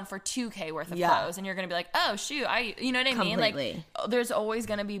you'll get one for $2,000 worth of clothes, and you're going to be like, oh, shoot, you know what I mean? Completely. Like, there's always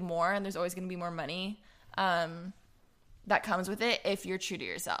going to be more, and there's always going to be more money that comes with it if you're true to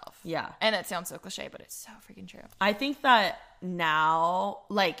yourself. Yeah. And that sounds so cliche, but it's so freaking true. I think that now,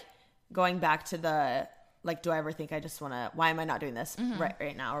 like, going back to the, like, do I ever think I just want to, why am I not doing this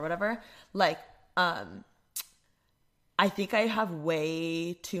right now or whatever? Like, I think I have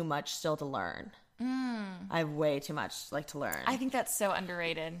way too much still to learn. I have way too much like to learn. I think that's so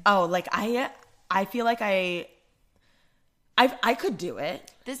underrated. Oh, like I feel like I could do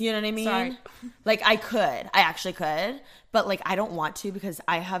it. You know what I mean? Sorry. Like I actually could, but like I don't want to because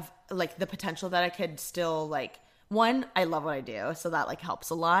I have like the potential that I could still like, one, I love what I do, so that like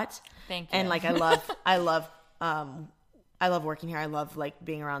helps a lot. Thank you. And like I love working here. I love like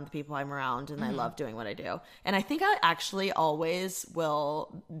being around the people I'm around, and I love doing what I do. And I think I actually always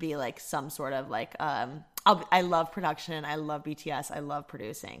will be like some sort of like I love production. I love BTS. I love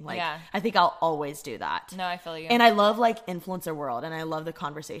producing. Like I think I'll always do that. No, I feel you. And I love like influencer world, and I love the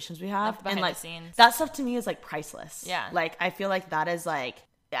conversations we have. Behind and like the scenes. that stuff to me is like priceless. Yeah. Like I feel like that is like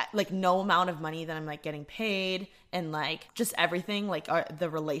like no amount of money that I'm like getting paid and like just everything, like the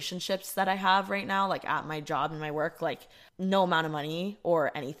relationships that I have right now, like at my job and my work, like no amount of money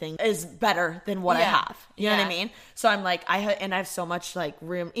or anything is better than what I have. You know what I mean? So I'm like, I have so much like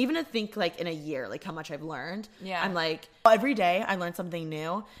room, even to think like in a year, like how much I've learned. Yeah. I'm like, every day I learn something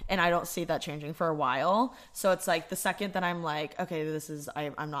new and I don't see that changing for a while. So it's like the second that I'm like, okay,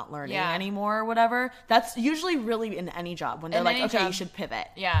 I'm not learning anymore or whatever. That's usually really in any job when they're like, okay, you should pivot.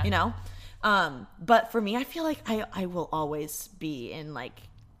 Yeah. You know? But for me, I feel like I will always be in like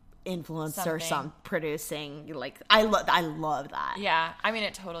influencer producing, like I love that. Yeah, I mean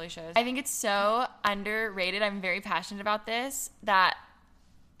it totally shows. I think it's so underrated. I'm very passionate about this, that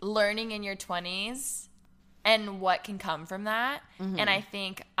learning in your 20s and what can come from that. And I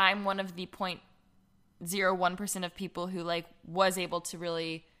think I'm one of the 0.01% of people who like was able to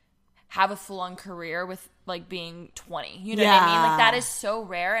really have a full-on career with like being 20. You know what I mean? Like that is so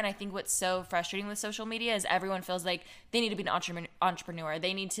rare. And I think what's so frustrating with social media is everyone feels like they need to be an entrepreneur.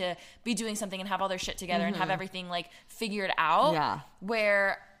 They need to be doing something and have all their shit together and have everything like figured out. Yeah.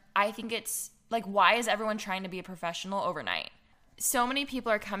 Where I think it's like, why is everyone trying to be a professional overnight? So many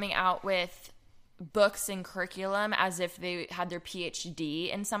people are coming out with books and curriculum as if they had their PhD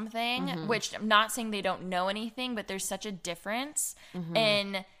in something, which I'm not saying they don't know anything, but there's such a difference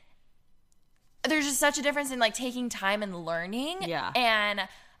in... There's just such a difference in like taking time and learning. Yeah. And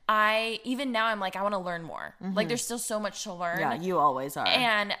even now I'm like, I want to learn more. Like there's still so much to learn. Yeah, you always are.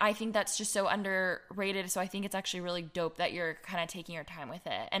 And I think that's just so underrated. So I think it's actually really dope that you're kind of taking your time with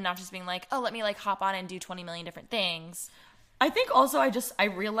it and not just being like, oh, let me like hop on and do 20 million different things. I think also I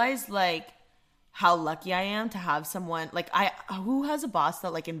realized like how lucky I am to have someone like who has a boss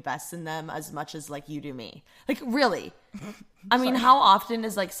that like invests in them as much as like you do me. Like really. I mean, how often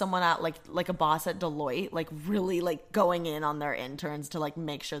is like someone at like a boss at Deloitte like really like going in on their interns to like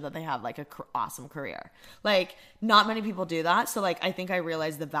make sure that they have like a awesome career? Like not many people do that. So like I think I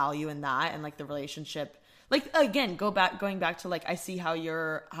realized the value in that and like the relationship. Like again, going back to like I see how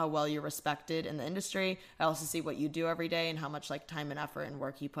well you're respected in the industry. I also see what you do every day and how much like time and effort and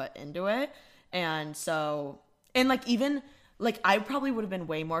work you put into it. And so, and like even like I probably would have been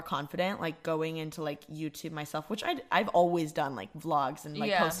way more confident like going into like YouTube myself, which I've always done like vlogs and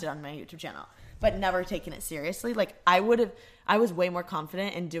like posted on my YouTube channel, but never taken it seriously. Like I was way more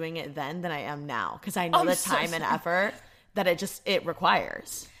confident in doing it then than I am now because I know the time and effort that it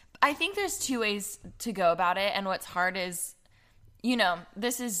requires. I think there's two ways to go about it, and what's hard is, you know,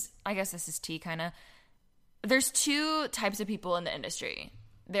 I guess this is tea kind of. There's two types of people in the industry.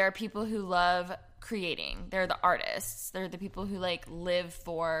 There are people who love creating. They're the artists. They're the people who like live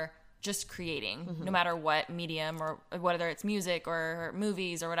for just creating, no matter what medium or whether it's music or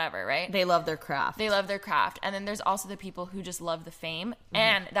movies or whatever, right? They love their craft. And then there's also the people who just love the fame,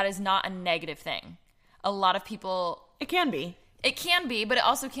 and that is not a negative thing. A lot of people... It can be, but it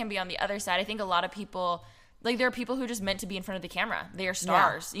also can be on the other side. I think a lot of people... Like, there are people who are just meant to be in front of the camera. They are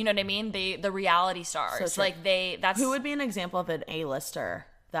stars. Yeah. You know what I mean? The reality stars. So like, that's... Who would be an example of an A-lister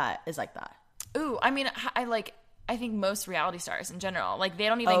that is like that? Ooh, I mean, I think most reality stars in general, like they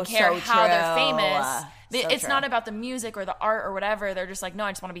don't even care how they're famous. It's not about the music or the art or whatever. They're just like, no,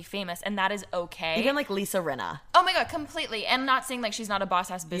 I just want to be famous, and that is okay. Even like Lisa Rinna. Oh my god, completely. And not saying like she's not a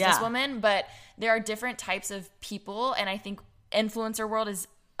boss-ass businesswoman, but there are different types of people, and I think influencer world is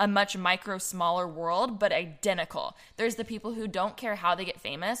a much smaller world, but identical. There's the people who don't care how they get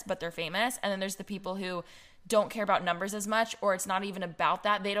famous, but they're famous, and then there's the people who don't care about numbers as much, or it's not even about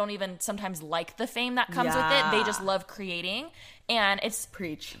that. They don't even sometimes like the fame that comes with it. They just love creating. And it's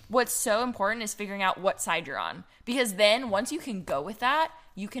what's so important is figuring out what side you're on, because then once you can go with that,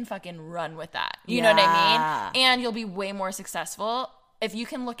 you can fucking run with that. You know what I mean? And you'll be way more successful if you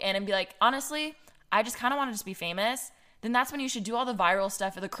can look in and be like, honestly, I just kind of want to just be famous. Then that's when you should do all the viral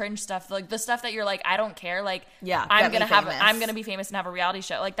stuff or the cringe stuff, like the stuff that you're like, I don't care. Like, I'm going to be famous and have a reality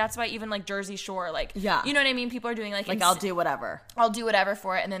show. Like, that's why even like Jersey Shore, like, you know what I mean? People are doing like I'll do whatever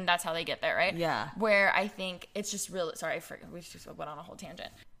for it. And then that's how they get there. Right. Yeah. Where I think it's just really, we just went on a whole tangent,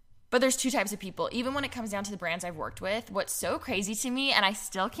 but there's two types of people. Even when it comes down to the brands I've worked with, what's so crazy to me, and I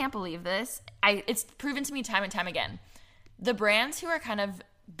still can't believe this, it's proven to me time and time again, the brands who are kind of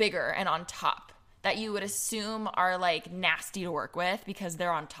bigger and on top, that you would assume are like nasty to work with because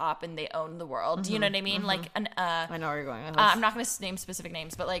they're on top and they own the world. Do you know what I mean? Like I know where you're going with this. I'm not going to name specific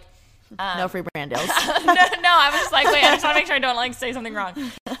names, but like no free brand deals. no, I was just like, wait, I just want to make sure I don't like say something wrong.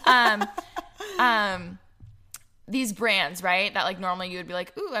 These brands, right? That like normally you would be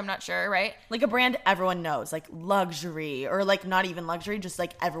like, ooh, I'm not sure, right? Like a brand everyone knows, like luxury, or like not even luxury, just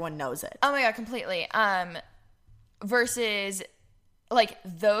like everyone knows it. Oh my god, completely. Versus like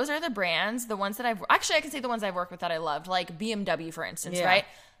those are the brands, the ones that I can say the ones I've worked with that I loved, like BMW, for instance, right?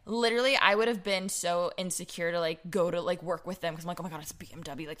 Literally, I would have been so insecure to like go to like work with them because I'm like, oh my God, it's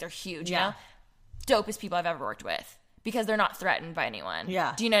BMW. Like they're huge, you know? Dopest people I've ever worked with because they're not threatened by anyone.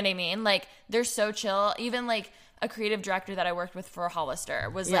 Yeah. Do you know what I mean? Like they're so chill. Even like a creative director that I worked with for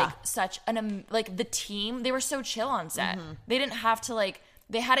Hollister was like such like the team, they were so chill on set. They didn't have to like,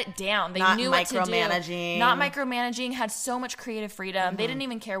 they had it down. They knew what to do. Not micromanaging, had so much creative freedom. They didn't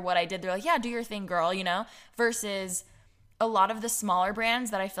even care what I did. They're like, yeah, do your thing, girl, you know? Versus a lot of the smaller brands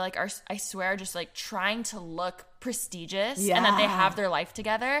that I feel like are, I swear, just like trying to look prestigious and that they have their life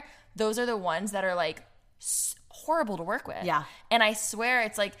together. Those are the ones that are like horrible to work with. Yeah. And I swear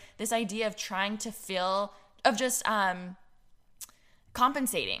it's like this idea of trying to feel, of just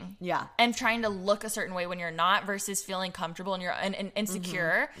compensating. Yeah. And trying to look a certain way when you're not versus feeling comfortable and you're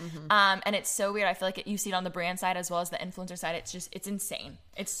insecure. And it's so weird. I feel like you see it on the brand side as well as the influencer side. It's insane.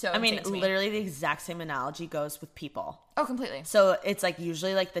 It's so insane to me. Literally the exact same analogy goes with people. Oh, completely. So it's like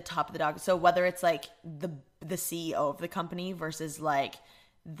usually like the top of the dog. So whether it's like the CEO of the company versus like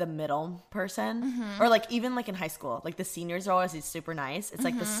the middle person or like even like in high school, like the seniors are always super nice. It's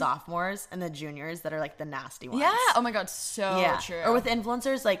like the sophomores and the juniors that are like the nasty ones. Yeah. Oh my God. So true. Or with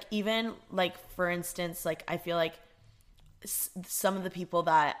influencers, like even like for instance, like I feel like some of the people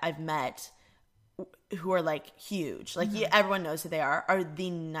that I've met who are like huge, like everyone knows who they are the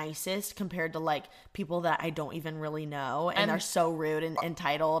nicest compared to like people that I don't even really know and they're so rude and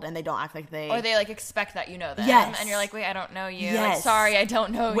entitled and they don't act like they, or they like expect that you know them. Yes. And you're like, wait, I don't know you. Like, sorry, I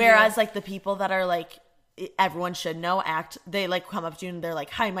don't know. Whereas like the people that are like everyone should know, they like come up to you and they're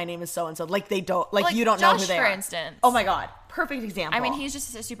like, hi, my name is so and so, like they don't like you don't Josh, know who they for are. Instance. Oh my God, perfect example. I mean, he's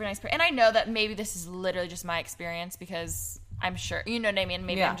just a super nice person, and I know that maybe this is literally just my experience because I'm sure, you know what I mean?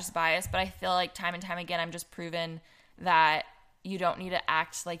 Maybe I'm just biased, but I feel like time and time again, I'm just proven that you don't need to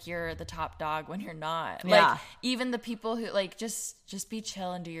act like you're the top dog when you're not. Yeah. Like, even the people who, like, just be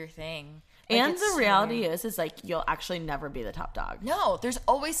chill and do your thing. Like, and the reality is like, you'll actually never be the top dog. No, there's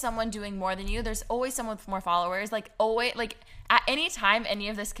always someone doing more than you. There's always someone with more followers. Like, always, like, at any time, any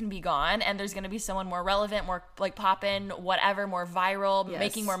of this can be gone, and there's going to be someone more relevant, more, like, poppin', whatever, more viral,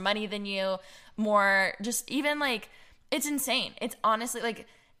 making more money than you, more, just even, like, it's insane. It's honestly, like,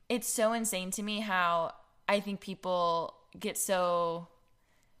 it's so insane to me how I think people get so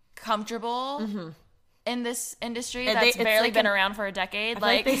comfortable in this industry that's barely like been around for a decade. I feel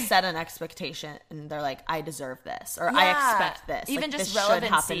like they set an expectation and they're like, I deserve this, or I expect this. Even like, just this relevancy.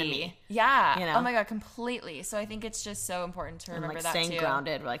 should happen to me. Yeah. You know? Oh my God, completely. So I think it's just so important to remember like that staying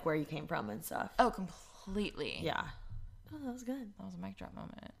grounded, like where you came from and stuff. Oh, completely. Yeah. Oh, that was good. That was a mic drop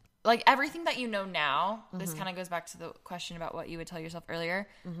moment. Like, everything that you know now, this kind of goes back to the question about what you would tell yourself earlier.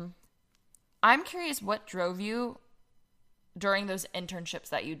 I'm curious what drove you during those internships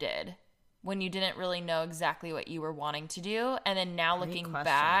that you did when you didn't really know exactly what you were wanting to do. And then now looking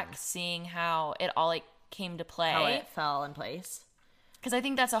back, seeing how it all like came to play. How it fell in place. Because I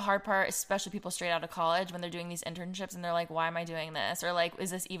think that's a hard part, especially people straight out of college when they're doing these internships and they're like, why am I doing this? Or like, is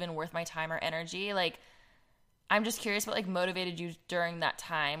this even worth my time or energy? Like, I'm just curious what like motivated you during that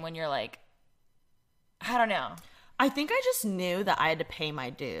time when you're like, I don't know. I think I just knew that I had to pay my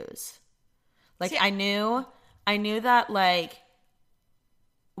dues. Like, I knew that like,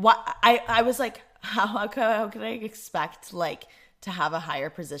 what I was like, how could I expect like to have a higher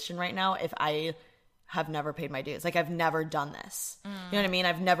position right now if I have never paid my dues? Like, I've never done this. You know what I mean?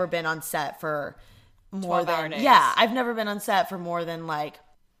 I've never been on set for more than days. Yeah, I've never been on set for more than like,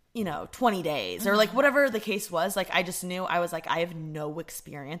 you know, 20 days or like whatever the case was. Like, I just knew, I was like, I have no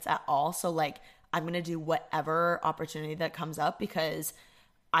experience at all. So like, I'm going to do whatever opportunity that comes up because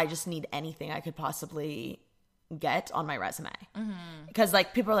I just need anything I could possibly get on my resume. Because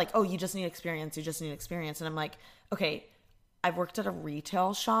like, people are like, oh, you just need experience. You just need experience. And I'm like, okay, I've worked at a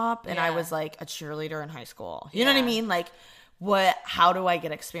retail shop and I was like a cheerleader in high school. You know what I mean? Like, how do I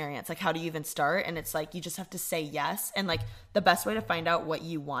get experience? Like, how do you even start? And it's like, you just have to say yes. And like, the best way to find out what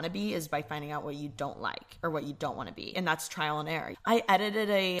you want to be is by finding out what you don't like or what you don't want to be. And that's trial and error. I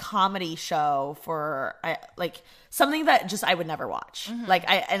edited a comedy show for like something that just I would never watch. Like,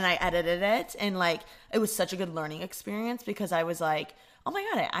 I edited it and like, it was such a good learning experience because I was like, oh my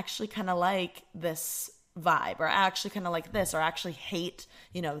God, I actually kind of like this vibe, or I actually kind of like this, or I actually hate,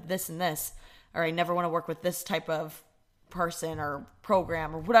 you know, this and this, or I never want to work with this type of person or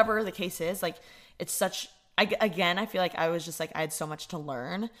program or whatever the case is. Like, it's such, I feel like I was just like, I had so much to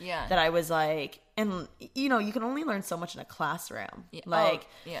learn that I was like, and you know, you can only learn so much in a classroom,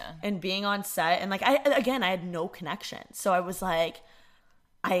 and being on set and like, I had no connection. So I was like,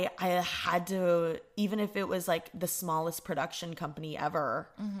 I had to, even if it was like the smallest production company ever,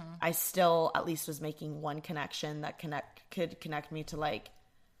 I still at least was making one connection that could connect me to like,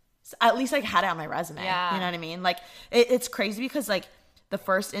 at least like had it on my resume. Yeah. You know what I mean? Like it's crazy because like the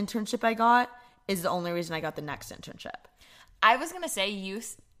first internship I got is the only reason I got the next internship. I was going to say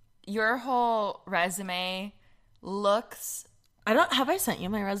your whole resume looks... Have I sent you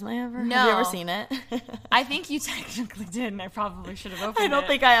my resume ever? No. Have you ever seen it? I think you technically did, and I probably should have opened it. I don't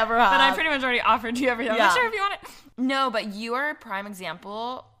think I ever have. But I pretty much already offered you everything. Yeah. I'm not sure if you want it. No, but you are a prime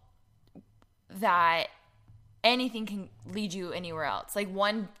example that anything can lead you anywhere else. Like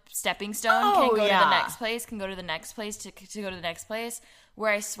one stepping stone can go to the next place, can go to the next place, to go to the next place.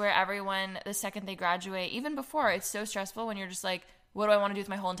 Where I swear everyone, the second they graduate, even before, it's so stressful when you're just like, what do I want to do with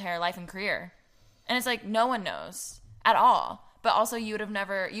my whole entire life and career? And it's like, no one knows at all. But also you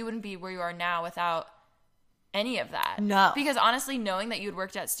wouldn't be where you are now without any of that. No. Because honestly, knowing that you had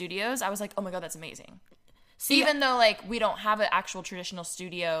worked at studios, I was like, oh my God, that's amazing. Even though like we don't have an actual traditional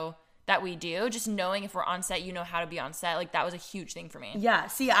studio that we do, just knowing if we're on set, you know how to be on set, like that was a huge thing for me. Yeah.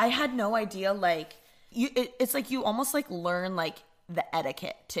 See, I had no idea, like, it's like you almost like learn like the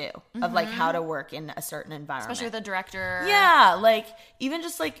etiquette too of like how to work in a certain environment, especially with the director. Yeah, like even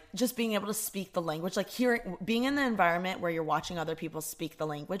just being able to speak the language, like being in the environment where you're watching other people speak the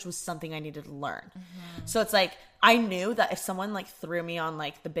language was something I needed to learn. So it's like I knew that if someone like threw me on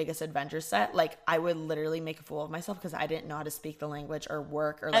like the biggest adventure set, like I would literally make a fool of myself because I didn't know how to speak the language or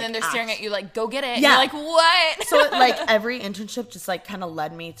work or like and then they're staring at you like, go get it. Yeah. You're like, what? So like every internship just like kind of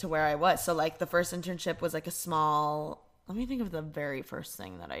led me to where I was. So like the first internship was like a small, let me think of the very first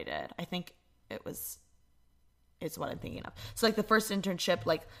thing that I did. I think it's what I'm thinking of. So like the first internship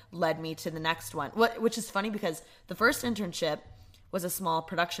like led me to the next one, which is funny because the first internship was a small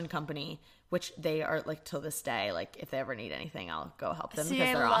production company, which they are like till this day, like if they ever need anything, I'll go help them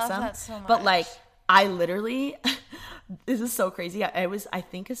because they're awesome. That so much. But like I literally, this is so crazy. I was, I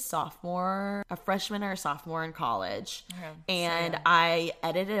think, a freshman or a sophomore in college. And I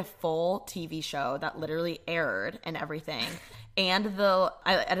edited a full TV show that literally aired and everything. And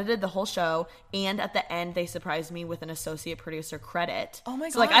I edited the whole show. And at the end, they surprised me with an associate producer credit. Oh my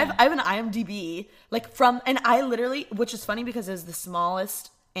God. So like I have an IMDb, like and I literally, which is funny because it was the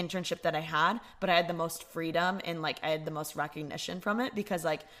smallest internship that I had, but I had the most freedom and like I had the most recognition from it because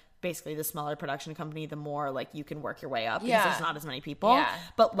like, basically the smaller production company, the more like you can work your way up because there's not as many people. Yeah.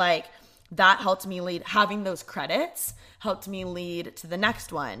 But like that helped me lead, having those credits helped me lead to the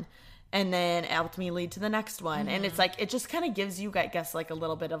next one. And then it helped me lead to the next one. And it's like, it just kind of gives you, I guess, like a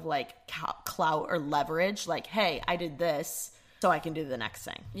little bit of like clout or leverage. Like, hey, I did this, so I can do the next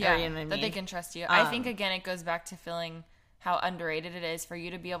thing. Yeah, you know what I mean? that they can trust you. I think, again, it goes back to feeling how underrated it is for you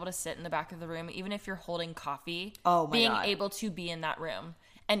to be able to sit in the back of the room, even if you're holding coffee, being able to be in that room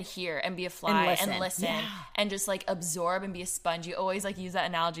and hear and be a fly and listen and just like absorb and be a sponge. You always like use that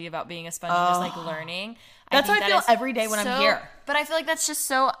analogy about being a sponge and just like learning. That's how I feel every day when I'm here. But I feel like that's just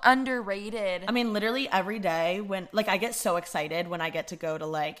so underrated. I mean, literally every day when like I get so excited when I get to go to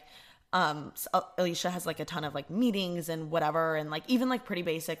like Alicia has like a ton of like meetings and whatever, and like even like Pretty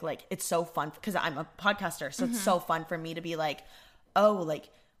Basic, like it's so fun because I'm a podcaster, so it's so fun for me to be like, oh, like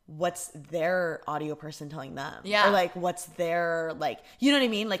what's their audio person telling them, or like what's their like, you know what I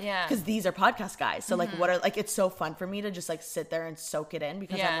mean, like because these are podcast guys, so like what are like, it's so fun for me to just like sit there and soak it in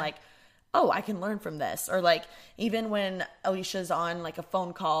because I'm like, oh, I can learn from this. Or like even when Alicia's on like a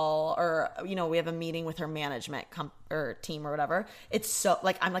phone call or, you know, we have a meeting with her management or team or whatever, it's so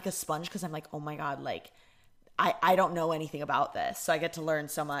like I'm like a sponge because I'm like, oh my God, like I don't know anything about this, so I get to learn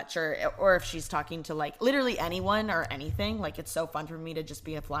so much. Or if she's talking to like literally anyone or anything, like it's so fun for me to just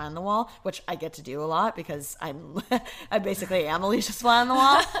be a fly on the wall, which I get to do a lot because I basically am Alicia's fly on the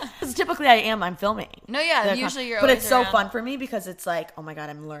wall. Because typically I'm filming. No, yeah, usually you're. But always it's around. so fun for me because it's like, oh my God,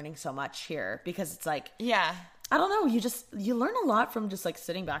 I'm learning so much here because it's like, I don't know, you learn a lot from just like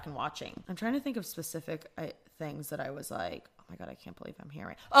sitting back and watching. I'm trying to think of specific things that I was like, oh my God, I can't believe I'm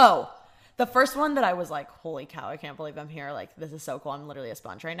here. Oh. The first one that I was like, holy cow, I can't believe I'm here. Like, this is so cool. I'm literally a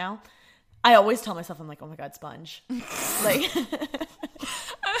sponge right now. I always tell myself, I'm like, oh my God, sponge. Like,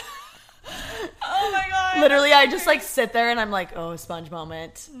 oh my God. Literally, I just like sit there and I'm like, oh, sponge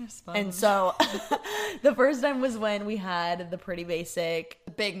moment. Sponge. And so the first time was when we had the Pretty Basic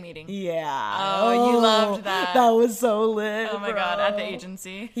big meeting. Yeah. Oh, you loved that. That was so lit. Oh my God, at the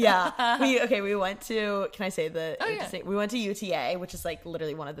agency. Yeah. We went to, can I say the agency? Yeah. We went to UTA, which is like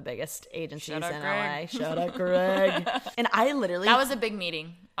literally one of the biggest agencies in Greg. LA. Shout out Greg. And I literally. That was a big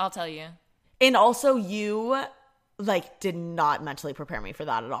meeting, I'll tell you. And also you did not mentally prepare me for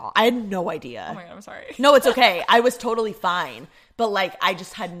that at all. I had no idea. Oh my God, I'm sorry. No, it's okay. I was totally fine. But I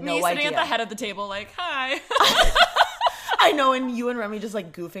just had no idea. Me sitting at the head of the table hi. I know, and you and Remy just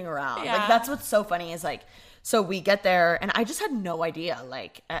goofing around. Yeah. That's what's so funny is so we get there and I just had no idea.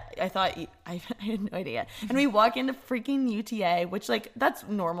 I thought I had no idea. And we walk into freaking UTA, which that's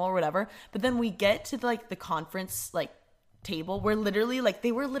normal or whatever. But then we get to the conference table where literally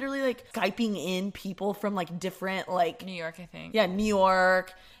they were literally Skyping in people from different New York, I think. Yeah, New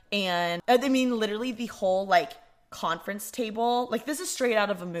York. And I mean literally the whole conference table, this is straight out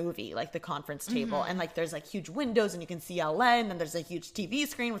of a movie, the conference table. And there's huge windows and you can see LA, and then there's a huge TV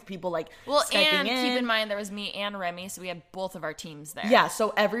screen with people Skyping and in. Keep in mind there was me and Remy, so we had both of our teams there. Yeah,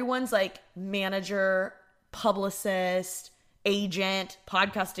 so everyone's manager, publicist, agent,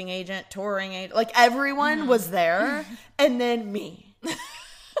 podcasting agent, touring agent, everyone was there. And then me.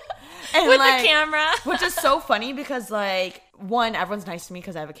 And with the camera. Which is so funny because one, everyone's nice to me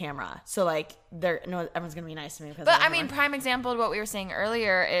because I have a camera. So everyone's gonna be nice to me because. But I mean, prime example of what we were saying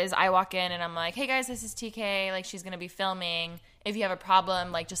earlier is I walk in and I'm like, "Hey guys, this is TK. She's gonna be filming. If you have a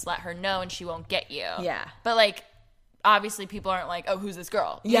problem, just let her know and she won't get you." Yeah. But obviously people aren't oh, who's this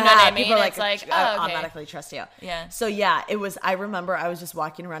girl? You know what I mean? People are it's I oh, okay. automatically trust you. Yeah. So yeah, it was. I remember I was just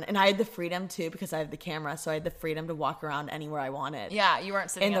walking around, and I had the freedom too because I have the camera, so I had the freedom to walk around anywhere I wanted. Yeah, you weren't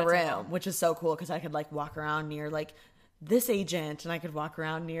sitting in the room, table. which is so cool because I could walk around near this agent, and I could walk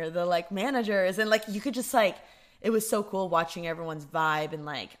around near the managers, and you could just it was so cool watching everyone's vibe, and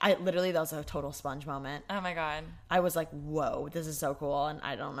I literally, that was a total sponge moment. Oh my God. I was whoa, this is so cool, and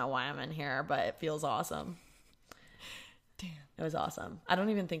I don't know why I'm in here, but it feels awesome. Damn. It was awesome. I don't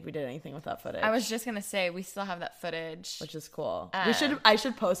even think we did anything with that footage. I was just gonna say we still have that footage, which is cool. I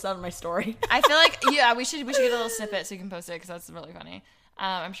should post that on my story. I feel yeah, we should get a little snippet so you can post it because that's really funny.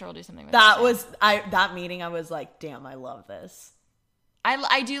 I'm sure we'll do something with that meeting. I was damn, I love this.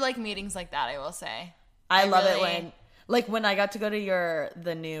 I do like meetings like that, I will say. I love it when I got to go to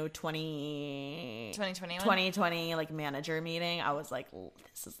the new 2020 manager meeting. I was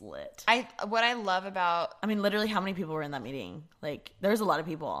this is lit. What I love about, I mean, literally how many people were in that meeting? There was a lot of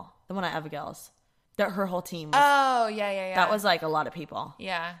people. The one at Abigail's, her whole team was, oh yeah, that was a lot of people.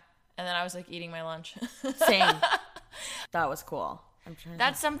 Yeah. And then I was eating my lunch. Same. That was cool.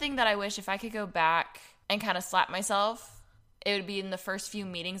 That's something that I wish if I could go back and kind of slap myself, it would be in the first few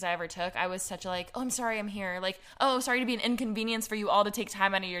meetings I ever took. I was such a oh, I'm sorry I'm here. Oh, sorry to be an inconvenience for you all to take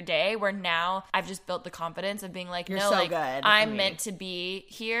time out of your day, where now I've just built the confidence of being you're no, so good I'm meant to be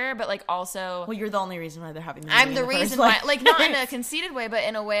here, but also. Well, you're the only reason why they're having the meeting. I'm the reason why, not in a conceited way, but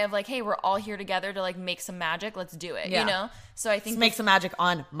in a way of hey, we're all here together to make some magic. Let's do it, you know? So I think. Let's make some magic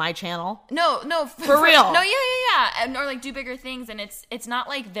on my channel. No. For real. No, yeah. And, or do bigger things. And it's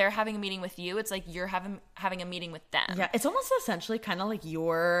not they're having a meeting with you. It's you're having a meeting with them. Yeah, it's almost essentially kind of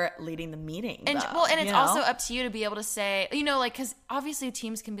you're leading the meeting. And it's also up to you to be able to say, because obviously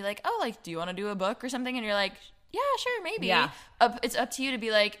teams can be oh, do you want to do a book or something? And you're yeah, sure, maybe. Yeah. It's up to you to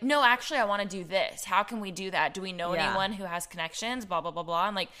be no, actually, I want to do this. How can we do that? Do we know anyone who has connections? Blah, blah, blah, blah.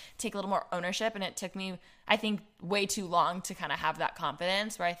 And take a little more ownership. And it took me, I think, way too long to kind of have that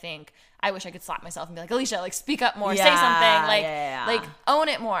confidence where I think I wish I could slap myself and be Alicia, speak up more, say something, own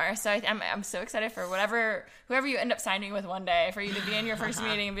it more. So I'm so excited for whoever you end up signing with one day, for you to be in your first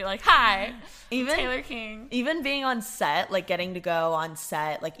meeting and be hi, Taylor King. Even being on set, getting to go on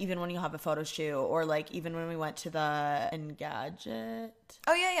set, even when you have a photo shoot, or even when we went to the Engadget.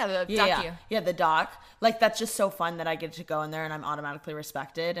 Oh yeah, the docu. Yeah, the doc. That's just so fun that I get to go in there and I'm automatically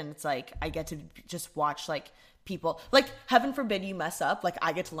respected, and it's I get to just watch people, heaven forbid you mess up,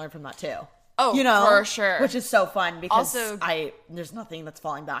 I get to learn from that too. Oh, for sure. Which is so fun because also, there's nothing that's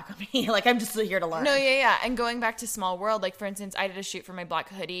falling back on me. I'm just here to learn. No, yeah. And going back to Small World, for instance, I did a shoot for my Black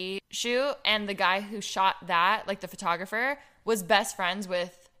Hoodie shoot, and the guy who shot that, the photographer, was best friends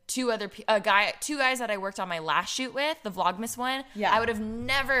with two guys that I worked on my last shoot with, the Vlogmas one. Yeah. I would have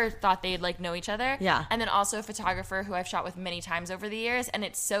never thought they'd know each other. Yeah. And then also a photographer who I've shot with many times over the years, and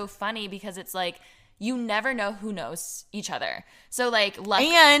it's so funny because it's you never know who knows each other. So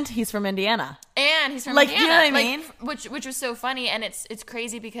and he's from Indiana. And he's from Indiana. You know what I mean? Which was so funny, and it's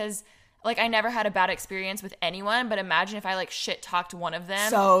crazy because I never had a bad experience with anyone, but imagine if I shit talked one of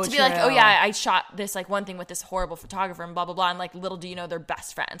them so to be true. oh yeah, I shot this one thing with this horrible photographer and blah blah blah, and little do you know they're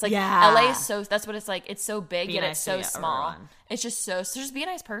best friends. LA is so, that's what it's it's so big yet it's so small. Everyone. It's just so just be a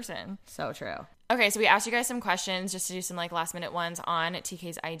nice person. So true. Okay, so we asked you guys some questions just to do some last minute ones on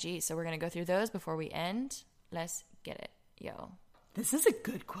TK's IG. So we're gonna go through those before we end. Let's get it, yo. This is a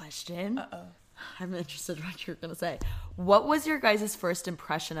good question. I'm interested in what you're gonna say. What was your guys' first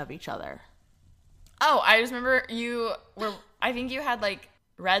impression of each other? Oh, I just remember I think you had like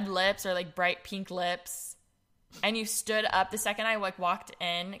red lips or like bright pink lips, and you stood up the second I like walked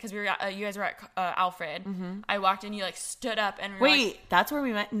in because you guys were at Alfred. Mm-hmm. I walked in, you like stood up and wait, that's where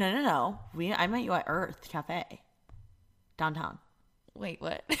we met. No. I met you at Earth Cafe downtown. Wait,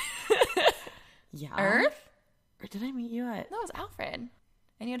 what? Yeah, Earth? Or did I meet you at? No, it was Alfred,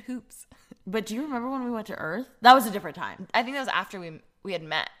 and you had hoops. But do you remember when we went to Earth? That was a different time. I think that was after we had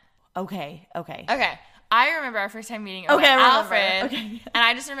met. Okay. I remember our first time meeting Alfred. Okay. And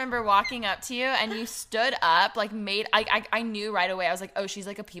I just remember walking up to you and you stood up, like I knew right away. I was like, oh, she's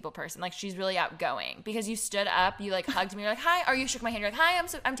like a people person. Like she's really outgoing because you stood up, you like hugged me. You're like, hi. Or you shook my hand. You're like, hi,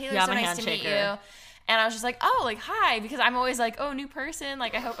 I'm Taylor. Yeah, so nice to meet you. And I was just like, oh, like, hi. Because I'm always like, oh, new person.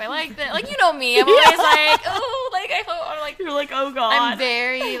 Like, I hope I like that. Like, you know me. I'm always like, oh, like, I hope. I'm like, you're like, oh, God. I'm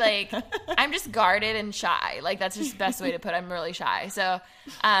very, like, I'm just guarded and shy. Like, that's just the best way to put it. I'm really shy. So,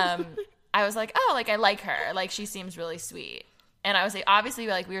 I was like, oh, like, I like her. Like, she seems really sweet. And I was like, obviously,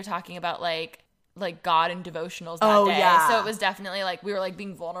 like, we were talking about, like God and devotionals that day. Yeah. So it was definitely, like, we were, like,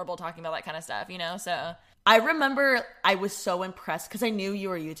 being vulnerable talking about that kind of stuff, you know? So I remember I was so impressed because I knew you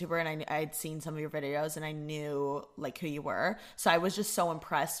were a YouTuber and I'd seen some of your videos and I knew, like, who you were. So I was just so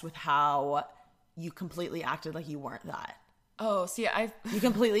impressed with how you completely acted like you weren't that. Oh, see, You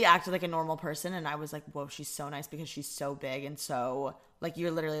completely acted like a normal person, and I was like, whoa, she's so nice because she's so big and so, like, you're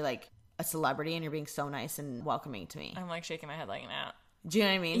literally, like, a celebrity and you're being so nice and welcoming to me. I'm like shaking my head like that. Do you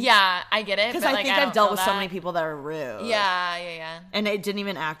know what I mean? Yeah, I get it. Because I think I've dealt with so many people that are rude. Yeah. And it didn't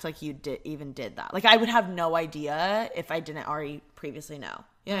even act like you did that. Like, I would have no idea if I didn't already previously know.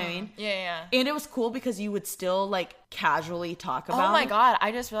 You know what I mean? Yeah. And it was cool because you would still, like, casually talk about. Oh my God,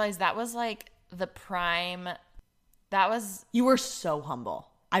 I just realized that was like the prime. You were so humble.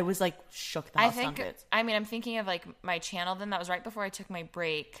 I was like shook the house down. I mean, I'm thinking of like my channel then. That was right before I took my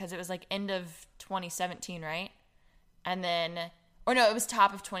break because it was like end of 2017, right? And then, or no, it was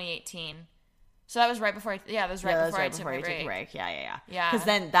top of 2018. So that was right before. That was right before I took my break. Yeah. Yeah. Because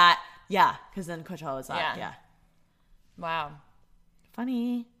then then Coachella was that. Yeah. Wow.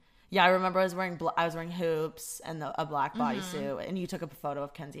 Funny. Yeah, I remember I was wearing hoops and a black bodysuit, and you took a photo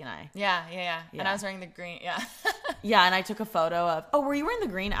of Kenzie and I. Yeah. And I was wearing the green. Yeah. Yeah, and I took a photo of. Oh, were you wearing the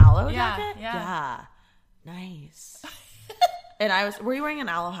green aloe jacket? Yeah. Nice. And were you wearing an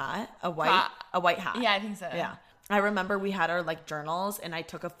aloe hat? A white hat? Yeah, I think so. Yeah. I remember we had our like journals, and I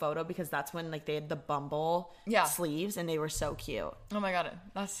took a photo because that's when like they had the Bumble sleeves, and they were so cute. Oh my God,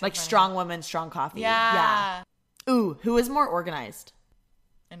 that's so like funny. Strong women, strong coffee. Yeah. Ooh, who is more organized?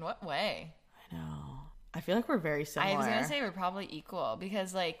 In what way? I know. I feel like we're very similar. I was gonna say we're probably equal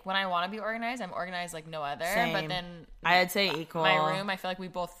because like when I want to be organized, I'm organized like no other. Same. But then I'd say equal. My room, I feel like we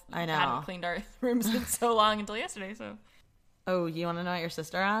both hadn't cleaned our rooms in so long until yesterday. So. Oh, you want to know what your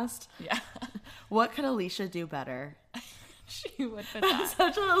sister asked? Yeah. What could Alicia do better? She would put that.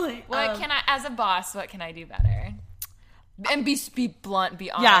 Such a what can I, as a boss, what can I do better? And be blunt,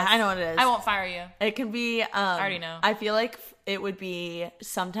 be honest. Yeah, I know what it is. I won't fire you. It can be. I already know. I feel like it would be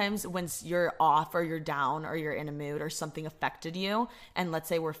sometimes when you're off or you're down or you're in a mood or something affected you, and let's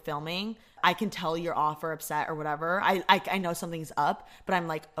say we're filming, I can tell you're off or upset or whatever. I know something's up, but I'm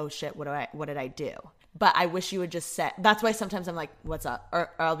like, oh shit, what did I do? But I wish you would just say. That's why sometimes I'm like, what's up? Or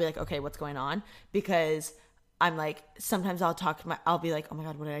I'll be like, okay, what's going on? Because I'm like, sometimes I'll be like, oh my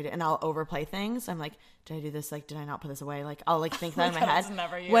God, what did I do? And I'll overplay things. I'm like, did I do this? Like, did I not put this away? Like, I'll like think that in my head.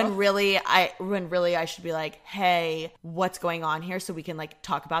 Never you. When really I should be like, hey, what's going on here? So we can like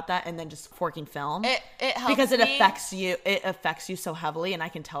talk about that and then just forking film. It helps because it me. affects you. It affects you so heavily, and I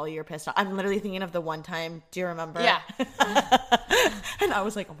can tell you're pissed off. I'm literally thinking of the one time. Do you remember? Yeah. And I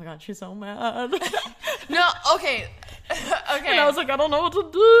was like, oh my God, she's so mad. No, okay. And I was like, I don't know what to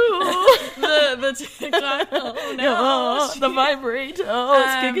do. the TikTok. Oh no. The vibrator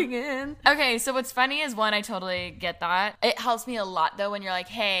is kicking in. Okay, so what's funny is one, I totally get that. It helps me a lot though when you're like,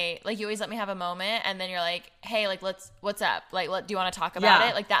 hey, like you always let me have a moment, and then you're like, hey, like what's up? Like, do you want to talk about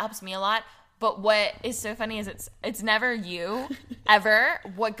it? Like that helps me a lot. But what is so funny is it's never you ever.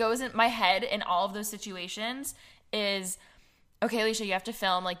 What goes in my head in all of those situations is, okay, Alicia, you have to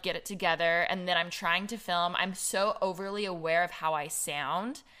film, like, get it together. And then I'm trying to film. I'm so overly aware of how I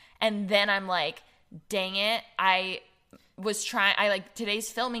sound. And then I'm like, dang it.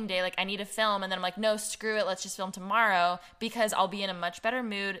 Today's filming day. Like, I need to film. And then I'm like, no, screw it. Let's just film tomorrow because I'll be in a much better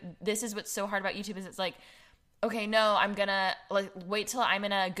mood. This is what's so hard about YouTube is it's like, okay, no, I'm gonna like wait till I'm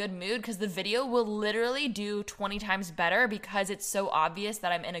in a good mood, because the video will literally do 20 times better because it's so obvious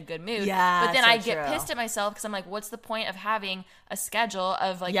that I'm in a good mood. Yeah, but then so I get true. pissed at myself because I'm like, what's the point of having a schedule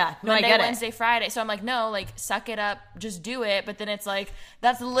of like I Monday, get it. Wednesday, Friday? So I'm like, no, like suck it up, just do it. But then it's like,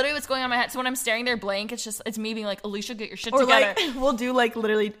 that's literally what's going on in my head. So when I'm staring there blank, it's me being like, Alicia, get your shit Or together. like we'll do like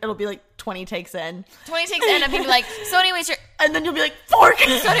literally it'll be like 20 takes in. 20 takes in, and I'm like, so anyways, And then you'll be like, fork. so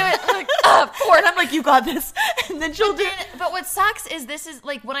anyways, I'm like, fork. And I'm like, you got this. And then she'll do. But what sucks is this is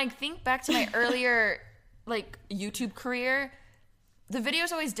like when I think back to my earlier like YouTube career, the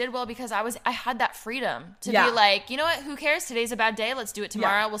videos always did well because I had that freedom to be like, you know what, who cares? Today's a bad day. Let's do it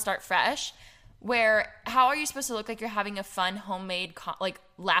tomorrow. We'll start fresh. Where how are you supposed to look like you're having a fun homemade like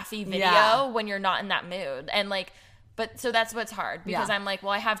laughy video when you're not in that mood? And like, but so that's what's hard because I'm like,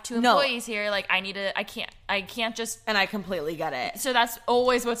 well, I have 2 employees here. Like I can't just. And I completely get it. So that's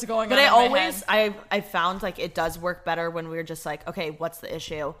always what's going But on. But I found like it does work better when we're just like, okay, what's the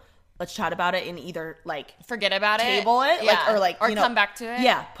issue? Let's chat about it and either like forget about table it, like, or come back to it.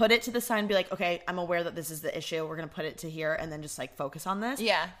 Yeah, put it to the side and be like, okay, I'm aware that this is the issue. We're gonna put it to here and then just like focus on this.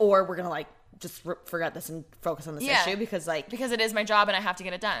 Yeah. Or we're gonna like just forget this and focus on this issue because it is my job and I have to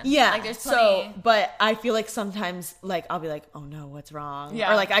get it done. Yeah. Like there's plenty. But I feel like sometimes like I'll be like, oh no, what's wrong?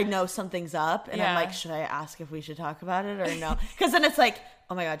 Yeah. Or like I know something's up and I'm like, should I ask if we should talk about it or no? Because then it's like,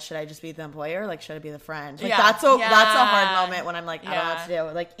 oh my God, should I just be the employer? Like, should I be the friend? Like that's a hard moment when I'm like, I don't know what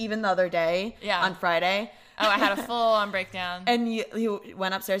to do. Like even the other day on Friday. Oh, I had a full-on breakdown. And you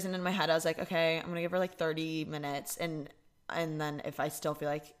went upstairs and in my head I was like, okay, I'm gonna give her like 30 minutes and then if I still feel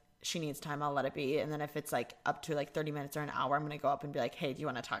like she needs time, I'll let it be. And then if it's like up to like 30 minutes or an hour, I'm going to go up and be like, hey, do you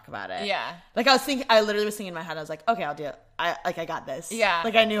want to talk about it? Yeah. Like I literally was thinking in my head, I was like, okay, I'll do it. I got this. Yeah.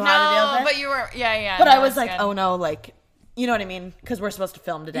 Like I knew how to deal with it. But you were, yeah. But I was like, oh no, like, you know what I mean? Because we're supposed to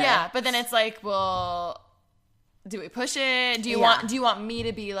film today. Yeah. But then it's like, well, do we push it? Do you want me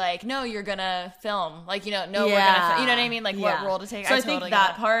to be like, no, you're gonna film? Like, we're gonna film. You know what I mean? Like what role to take? So I think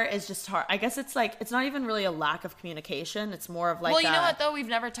that part is just hard. I guess it's like, it's not even really a lack of communication. It's more of like, well, you know what though? We've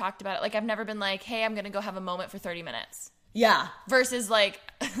never talked about it. Like I've never been like, hey, I'm gonna go have a moment for 30 minutes. Yeah. Versus like,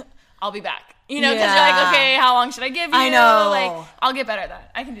 I'll be back. Because you're like, okay, how long should I give you? I know. Like, I'll get better at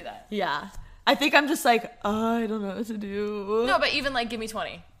that. I can do that. Yeah. I think I'm just like, I don't know what to do. No, but even like, give me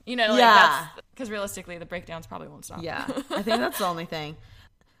 20. That's because realistically, the breakdowns probably won't stop. Yeah, I think that's the only thing.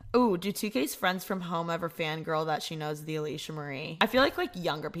 Ooh, do 2K's friends from home ever fangirl that she knows the Alicia Marie? I feel like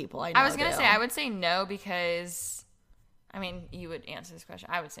younger people I know I was going to do. say, I would say no because, I mean, you would answer this question.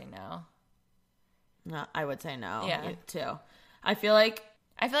 I would say no. No, I would say no. Yeah. Too. I feel like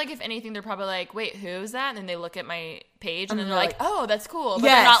if anything, they're probably like, wait, who's that? And then they look at my page and then they're like, oh, that's cool. But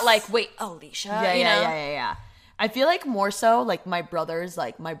they're not like, wait, Alicia. Yeah. I feel like more so like my brother's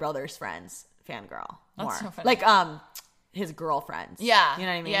friends fangirl more. That's so funny. Like his girlfriends. Yeah. You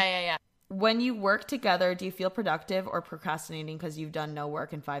know what I mean? Yeah. When you work together, do you feel productive or procrastinating because you've done no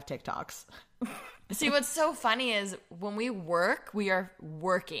work in 5 TikToks? See, what's so funny is when we work, we are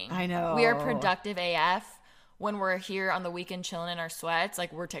working. I know. We are productive AF. When we're here on the weekend chilling in our sweats,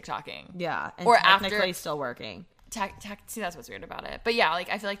 like we're TikToking. Yeah. And or technically after still working. See, that's what's weird about it. But yeah, like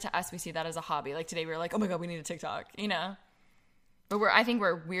I feel like to us, we see that as a hobby. Like today, we were like, oh my God, we need a TikTok, But I think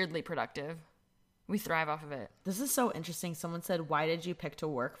we're weirdly productive. We thrive off of it. This is so interesting. Someone said, why did you pick to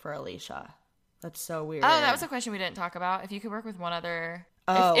work for Alicia? That's so weird. Oh, that was a question we didn't talk about. If you could work with one other...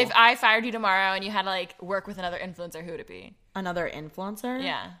 If I fired you tomorrow and you had to like work with another influencer, who would it be? Another influencer?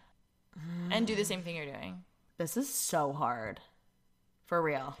 Yeah. And do the same thing you're doing. This is so hard. For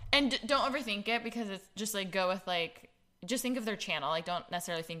real. And don't overthink it because it's just like go with like, just think of their channel. Like don't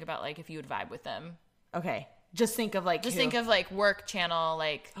necessarily think about like if you would vibe with them. Okay. Just think of like think of like work channel,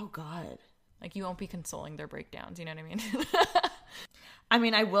 like. Oh God. Like you won't be consoling their breakdowns. You know what I mean? I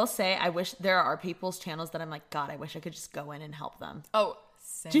mean, I will say I wish there are people's channels that I'm like, God, I wish I could just go in and help them. Oh,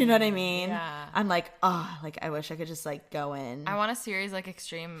 same. Do you know what I mean? Yeah. I'm like, like I wish I could just like go in. I want a series like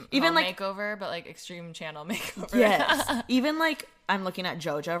extreme even like makeover, but like extreme channel makeover. Yes. Even like I'm looking at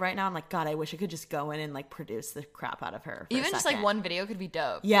JoJo right now. I'm like, God, I wish I could just go in and like produce the crap out of her. Even just like one video could be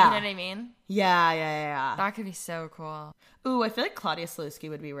dope. Yeah. You know what I mean? Yeah. That could be so cool. Ooh, I feel like Claudia Slutsky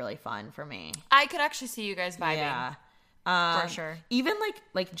would be really fun for me. I could actually see you guys vibing. Yeah. For sure. Even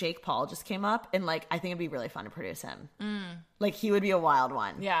like Jake Paul just came up and like I think it'd be really fun to produce him. Like he would be a wild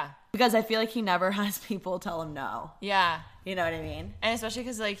one. Yeah. Because I feel like he never has people tell him no. Yeah. You know what I mean? And especially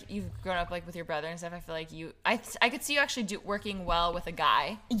because like you've grown up like with your brother and stuff, I feel like I could see you actually working well with a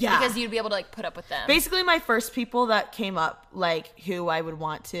guy. Yeah. Because you'd be able to like put up with them. Basically my first people that came up like who I would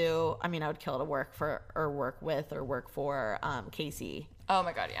want to, I mean I would kill to work for or work with or work for Casey. Oh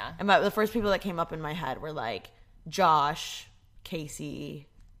my God, yeah. And the first people that came up in my head were like Josh, Casey.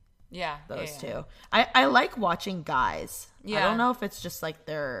 Yeah. Those two. I like watching guys. Yeah. I don't know if it's just like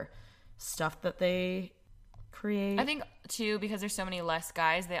their stuff that they create. I think too, because there's so many less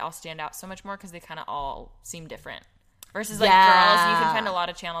guys, they all stand out so much more because they kind of all seem different. Versus like girls, you can find a lot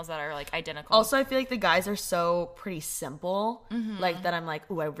of channels that are like identical. Also, I feel like the guys are so pretty simple, like that I'm like,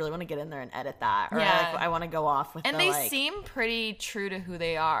 ooh, I really want to get in there and edit that. Or like, I want to go off with and they seem pretty true to who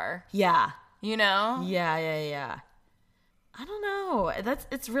they are. Yeah. You know? Yeah. I don't know.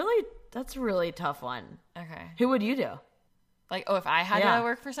 That's really a tough one. Okay. Who would you do? Like, if I had to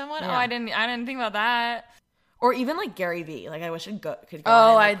work for someone? Yeah. Oh, I didn't think about that. Or even like Gary Vee. Like, I wish I could go.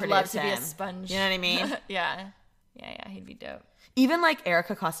 Oh, in and I'd love to him. be a sponge. You know what I mean? Yeah, he'd be dope. Even like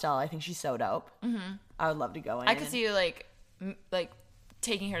Erica Costello, I think she's so dope. Mm-hmm. I would love to go in. I could see you like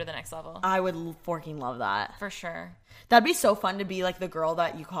taking her to the next level. I would fucking love that. For sure. That'd be so fun to be like the girl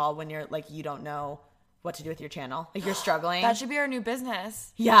that you call when you're like, you don't know what to do with your channel. Like you're struggling. That should be our new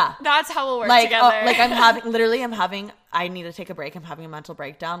business. Yeah. That's how we'll work together. I need to take a break. I'm having a mental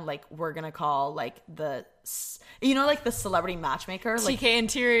breakdown. Like we're going to call like the celebrity matchmaker. Like, TK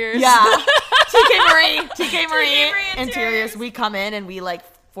Interiors. Yeah. TK Marie Interiors. We come in and we like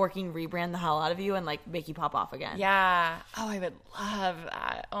forking rebrand the hell out of you and like make you pop off again. Yeah. Oh, I would love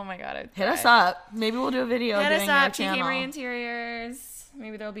that. Oh my God. Hit us up. Maybe we'll do a video. Hit us up, TK Marie Interiors.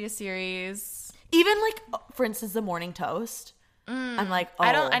 Maybe there'll be a series. Even like, for instance, the Morning Toast. I'm like,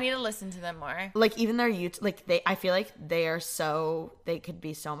 I need to listen to them more. Like even their YouTube, like I feel like they could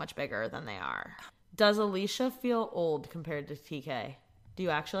be so much bigger than they are. Does Alicia feel old compared to TK? Do you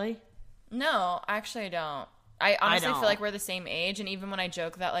actually? No, actually I don't. I honestly feel like we're the same age, and even when I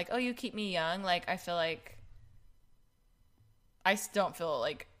joke that like, oh, you keep me young, like I feel like I don't feel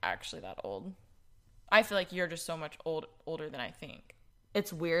like actually that old. I feel like you're just so much older than I think.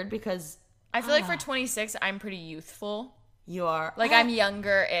 It's weird because I feel like for 26, I'm pretty youthful. You are. Like I'm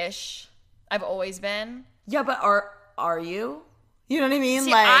younger-ish. I've always been. Yeah, but are you? You know what I mean?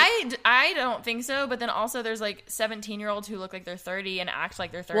 See, like I don't think so, but then also there's like 17-year-olds who look like they're 30 and act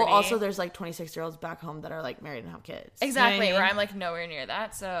like they're 30. Well, also there's like 26-year-olds back home that are like married and have kids. Exactly, you know what I mean? where I'm like nowhere near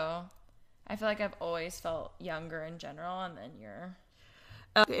that. So I feel like I've always felt younger in general, and then you're...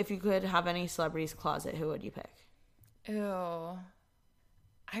 if you could have any celebrity's closet, who would you pick? Ooh.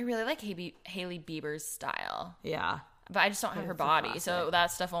 I really like Hailey Bieber's style. Yeah. But I just don't have her body, so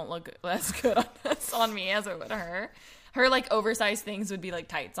that stuff won't look as good on me as it would her. Her, like, oversized things would be, like,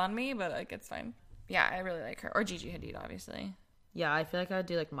 tights on me, but, like, it's fine. Yeah, I really like her. Or Gigi Hadid, obviously. Yeah, I feel like I'd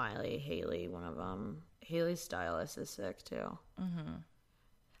do, like, Miley, Hailey, one of them. Hailey's stylist is sick, too. Mm-hmm.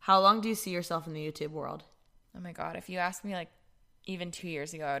 How long do you see yourself in the YouTube world? Oh, my God. If you asked me, like, even 2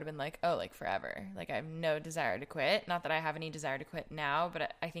 years ago, I would have been like, oh, like, forever. Like, I have no desire to quit. Not that I have any desire to quit now,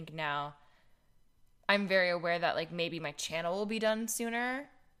 but I think now I'm very aware that, like, maybe my channel will be done sooner,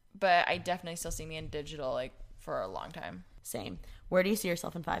 but I definitely still see me in digital, like, for a long time. Same. Where do you see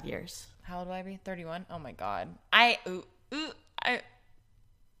yourself in 5 years? How old will I be? 31? Oh my God. I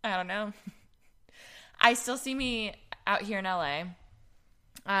don't know. I still see me out here in LA.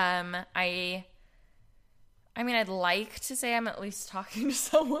 I mean, I'd like to say I'm at least talking to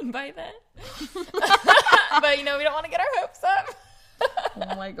someone by then. But, you know, we don't want to get our hopes up.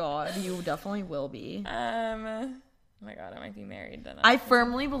 Oh my God. You definitely will be. Oh my God, I might be married then. I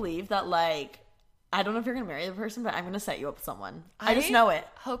firmly believe that, like, I don't know if you're going to marry the person, but I'm going to set you up with someone. I just know it.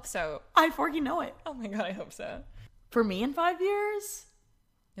 Hope so. I freaking know it. Oh my God, I hope so. For me in 5 years?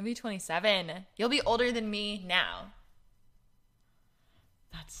 You'll be 27. You'll be older than me now.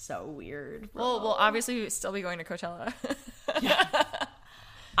 That's so weird, bro. Well, we'll obviously still be going to Coachella. Yeah.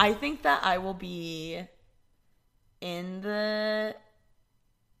 I think that I will be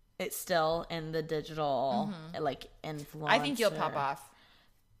still in the digital, like, influencer. I think you'll pop off.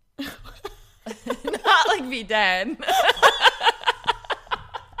 Not like be dead.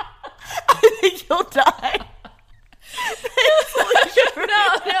 I think you'll die.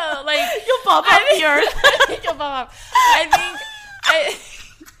 No, like you'll pop off the earth. I think you'll pop off. I'm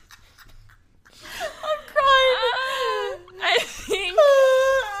crying.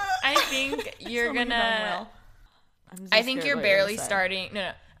 I think you're gonna. I think you're barely starting.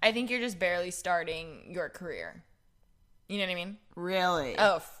 No. I think you're just barely starting your career. You know what I mean? Really?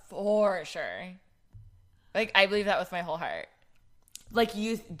 Oh, for sure. Like, I believe that with my whole heart. Like, do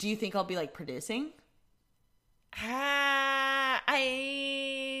you think I'll be, like, producing? I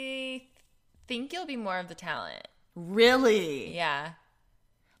think you'll be more of the talent. Really? Yeah.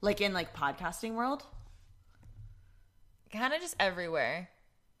 Like, in, like, podcasting world? Kind of just everywhere.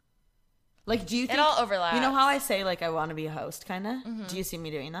 Like, do you think... It all overlaps. You know how I say, like, I want to be a host, kind of? Mm-hmm. Do you see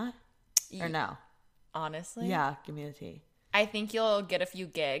me doing that? Or no? Honestly? Yeah, give me the tea. I think you'll get a few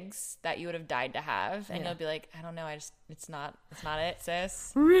gigs that you would have died to have, and you'll be like, I don't know, it's not it,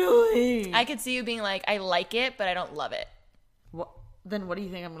 sis. Really? I could see you being like, I like it, but I don't love it. Then what do you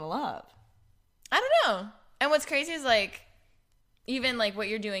think I'm going to love? I don't know. And what's crazy is, like, even, like, what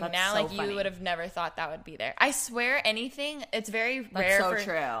you're doing now, so like, funny. you would have never thought that would be there. I swear anything, it's very rare. That's so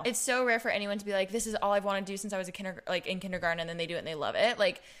true. It's so rare for anyone to be like, this is all I've wanted to do since I was in kindergarten, and then they do it and they love it.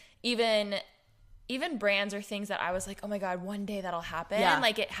 Like, even brands or things that I was like, oh my God, one day that'll happen. Yeah.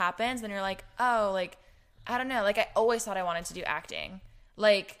 Like, it happens. Then you're like, oh, like, I don't know. Like, I always thought I wanted to do acting.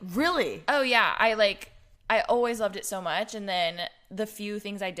 Like, really? Oh yeah. I always loved it so much. And then the few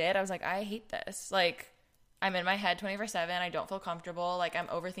things I did, I was like, I hate this. Like, I'm in my head 24/7. I don't feel comfortable. Like, I'm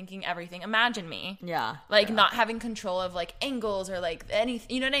overthinking everything. Imagine me. Yeah. Like, not having control of, like, angles or, like,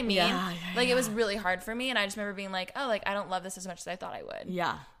 anything. You know what I mean? Yeah, like, it was really hard for me. And I just remember being like, oh, like, I don't love this as much as I thought I would.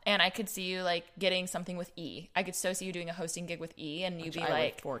 Yeah. And I could see you, like, getting something with E. I could so see you doing a hosting gig with E. And you'd be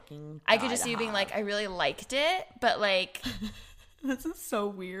like, I could just see you being like, I really liked it. But, like. This is so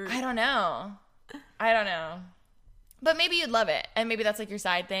weird. I don't know. But maybe you'd love it. And maybe that's like your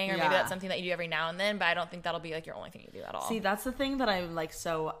side thing, or maybe that's something that you do every now and then, but I don't think that'll be like your only thing you do at all. See, that's the thing that I'm like,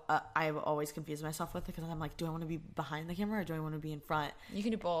 so I've always confused myself with, because I'm like, do I want to be behind the camera or do I want to be in front? You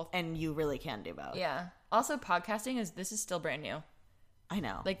can do both. And you really can do both. Yeah. Also, podcasting this is still brand new. I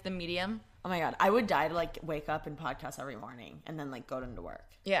know. Like the medium. Oh my God. I would die to like wake up and podcast every morning and then like go into work.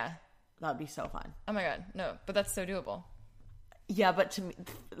 Yeah. That would be so fun. Oh my God. No, but that's so doable. Yeah, but to me,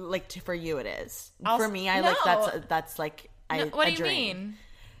 like for you it is. For me, I like that's like what do you mean?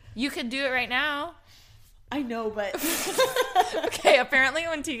 You could do it right now. I know, but okay. Apparently,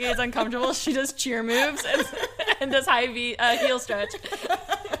 when TK is uncomfortable, she does cheer moves and does high heel stretch.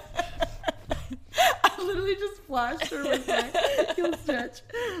 I literally just flashed her with my heel stretch.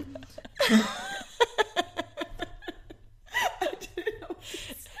 I didn't know what to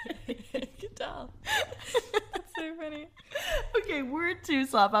say. I can tell. That's so funny. Okay, we're 2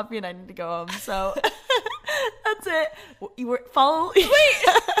 slap happy and I need to go home. So that's it. You were follow. Wait.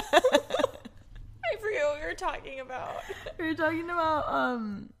 I forget what we were talking about. We were talking about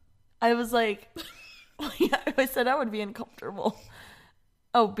I was like, I said I would be uncomfortable.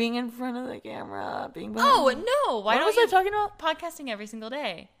 Oh, being in front of the camera, being behind. Oh no! Why was I talking about? Podcasting every single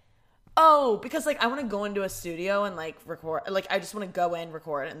day. Oh, because like I want to go into a studio and like record. Like I just want to go in,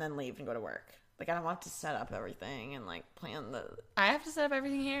 record, and then leave and go to work. Like I don't want to set up everything and like plan the. I have to set up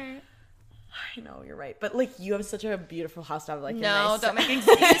everything here. I know, you're right, but like you have such a beautiful house to have like. No, don't make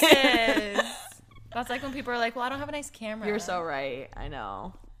excuses. That's like when people are like, "Well, I don't have a nice camera." You're so right. I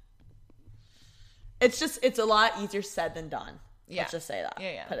know. It's a lot easier said than done. Yeah. Let's just say that.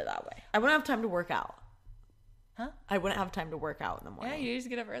 Yeah. Put it that way. I wouldn't have time to work out. Huh? I wouldn't have time to work out in the morning. Yeah, you just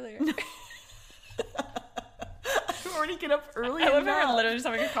get up earlier. I already get up early. I love how we're literally just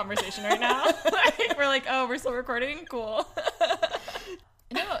having a conversation right now. We're like, oh, we're still recording? Cool.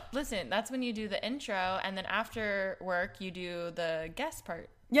 No, listen, that's when you do the intro, and then after work, you do the guest part.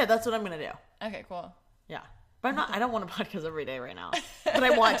 Yeah, that's what I'm going to do. Okay, cool. Yeah. But I don't want to podcast every day right now. But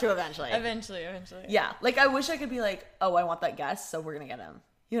I want to eventually. Eventually. Yeah. Like, I wish I could be like, oh, I want that guest, so we're going to get him.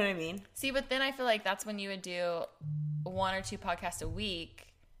 You know what I mean? See, but then I feel like that's when you would do 1 or 2 podcasts a week,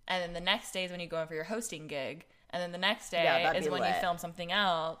 and then the next day is when you go in for your hosting gig, and then the next day is when you film something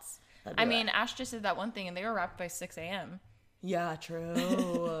else. I mean, Ash just did that one thing, and they were wrapped by 6 a.m. Yeah, true.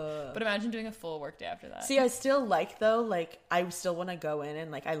 But imagine doing a full work day after that. See, I still like, though, like, I still want to go in and,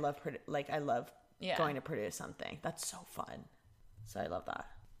 like, I love going to produce something. That's so fun. So I love that.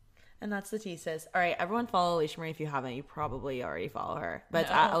 And that's the tea, sis. All right, everyone follow Alicia Marie if you haven't. You probably already follow her. But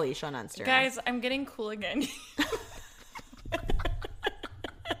it's at Alicia on Instagram. Guys, I'm getting cool again. I'm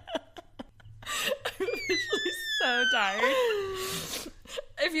officially so tired.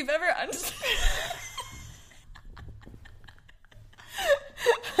 If you've ever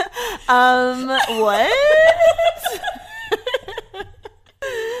what?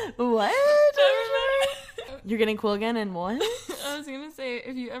 What? You're getting cool again and what? I was gonna say,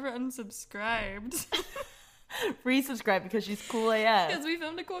 if you ever unsubscribed. Resubscribe because she's cool AF. Because we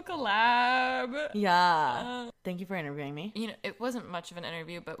filmed a cool collab. Yeah. Thank you for interviewing me. You know, it wasn't much of an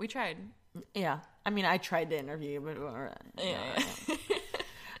interview, but we tried. Yeah. I mean, I tried to interview you, but... Yeah.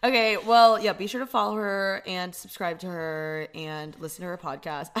 Okay, well, yeah, be sure to follow her and subscribe to her and listen to her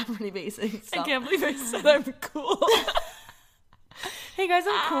podcast. I'm pretty basic. I can't believe I said I'm cool. Hey, guys,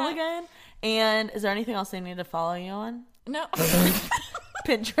 I'm cool again. And is there anything else I need to follow you on? No.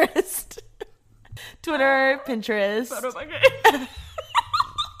 Pinterest. Twitter, Pinterest. Photo bucket.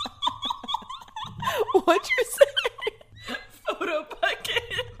 What'd you say? Photo bucket.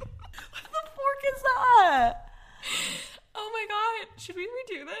 What the fork is that? Oh my God. Should we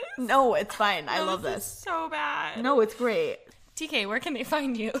redo this? No, it's fine. I love this. this. Is so bad. No, it's great. TK, where can they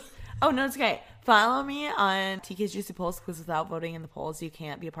find you? Oh, no, it's okay. Follow me on TK's Juicy Polls, because without voting in the polls, you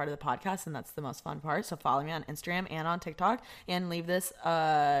can't be a part of the podcast, and that's the most fun part. So follow me on Instagram and on TikTok, and leave this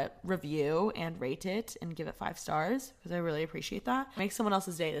review and rate it and give it 5 stars, because I really appreciate that. Make someone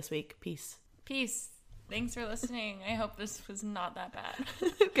else's day this week. Peace. Peace. Thanks for listening. I hope this was not that bad.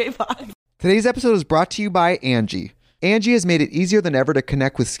 Okay, bye. Today's episode is brought to you by Angie. Angie has made it easier than ever to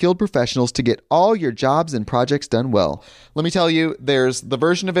connect with skilled professionals to get all your jobs and projects done well. Let me tell you, there's the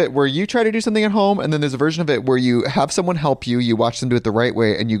version of it where you try to do something at home, and then there's a version of it where you have someone help you, you watch them do it the right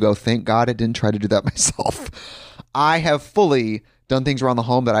way, and you go, thank God I didn't try to do that myself. I have fully done things around the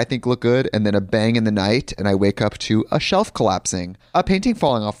home that I think look good, and then a bang in the night, and I wake up to a shelf collapsing, a painting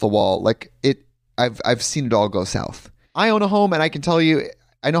falling off the wall. I've seen it all go south. I own a home, and I can tell you,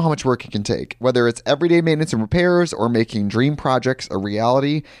 I know how much work it can take. Whether it's everyday maintenance and repairs or making dream projects a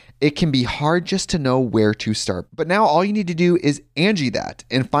reality, it can be hard just to know where to start. But now all you need to do is Angie that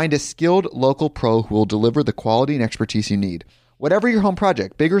and find a skilled local pro who will deliver the quality and expertise you need. Whatever your home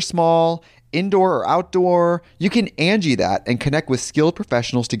project, big or small, indoor or outdoor, you can Angie that and connect with skilled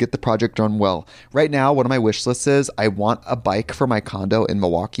professionals to get the project done well. Right now, one of my wish lists is I want a bike for my condo in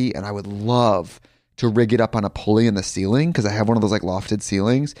Milwaukee, and I would love to rig it up on a pulley in the ceiling because I have one of those lofted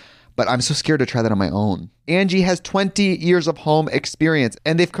ceilings, but I'm so scared to try that on my own. Angie has 20 years of home experience,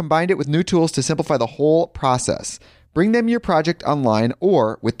 and they've combined it with new tools to simplify the whole process. Bring them your project online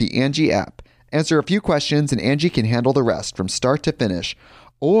or with the Angie app. Answer a few questions and Angie can handle the rest from start to finish,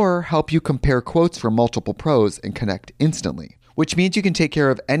 or help you compare quotes from multiple pros and connect instantly, which means you can take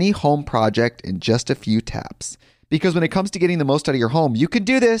care of any home project in just a few taps. Because when it comes to getting the most out of your home, you can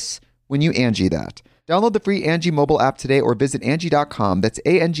do this when you Angie that. Download the free Angie mobile app today or visit Angie.com. That's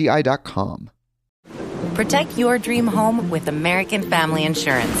ANGI.com. Protect your dream home with American Family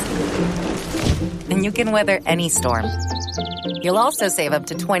Insurance. And you can weather any storm. You'll also save up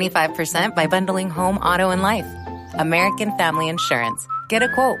to 25% by bundling home, auto, and life. American Family Insurance. Get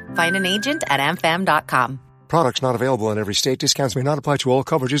a quote. Find an agent at amfam.com. Products not available in every state. Discounts may not apply to all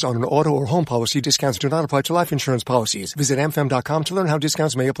coverages on an auto or home policy. Discounts do not apply to life insurance policies. Visit amfam.com to learn how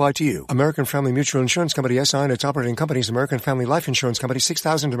discounts may apply to you. American Family Mutual Insurance Company, SI, and its operating companies, American Family Life Insurance Company,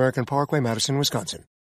 6000 American Parkway, Madison, Wisconsin.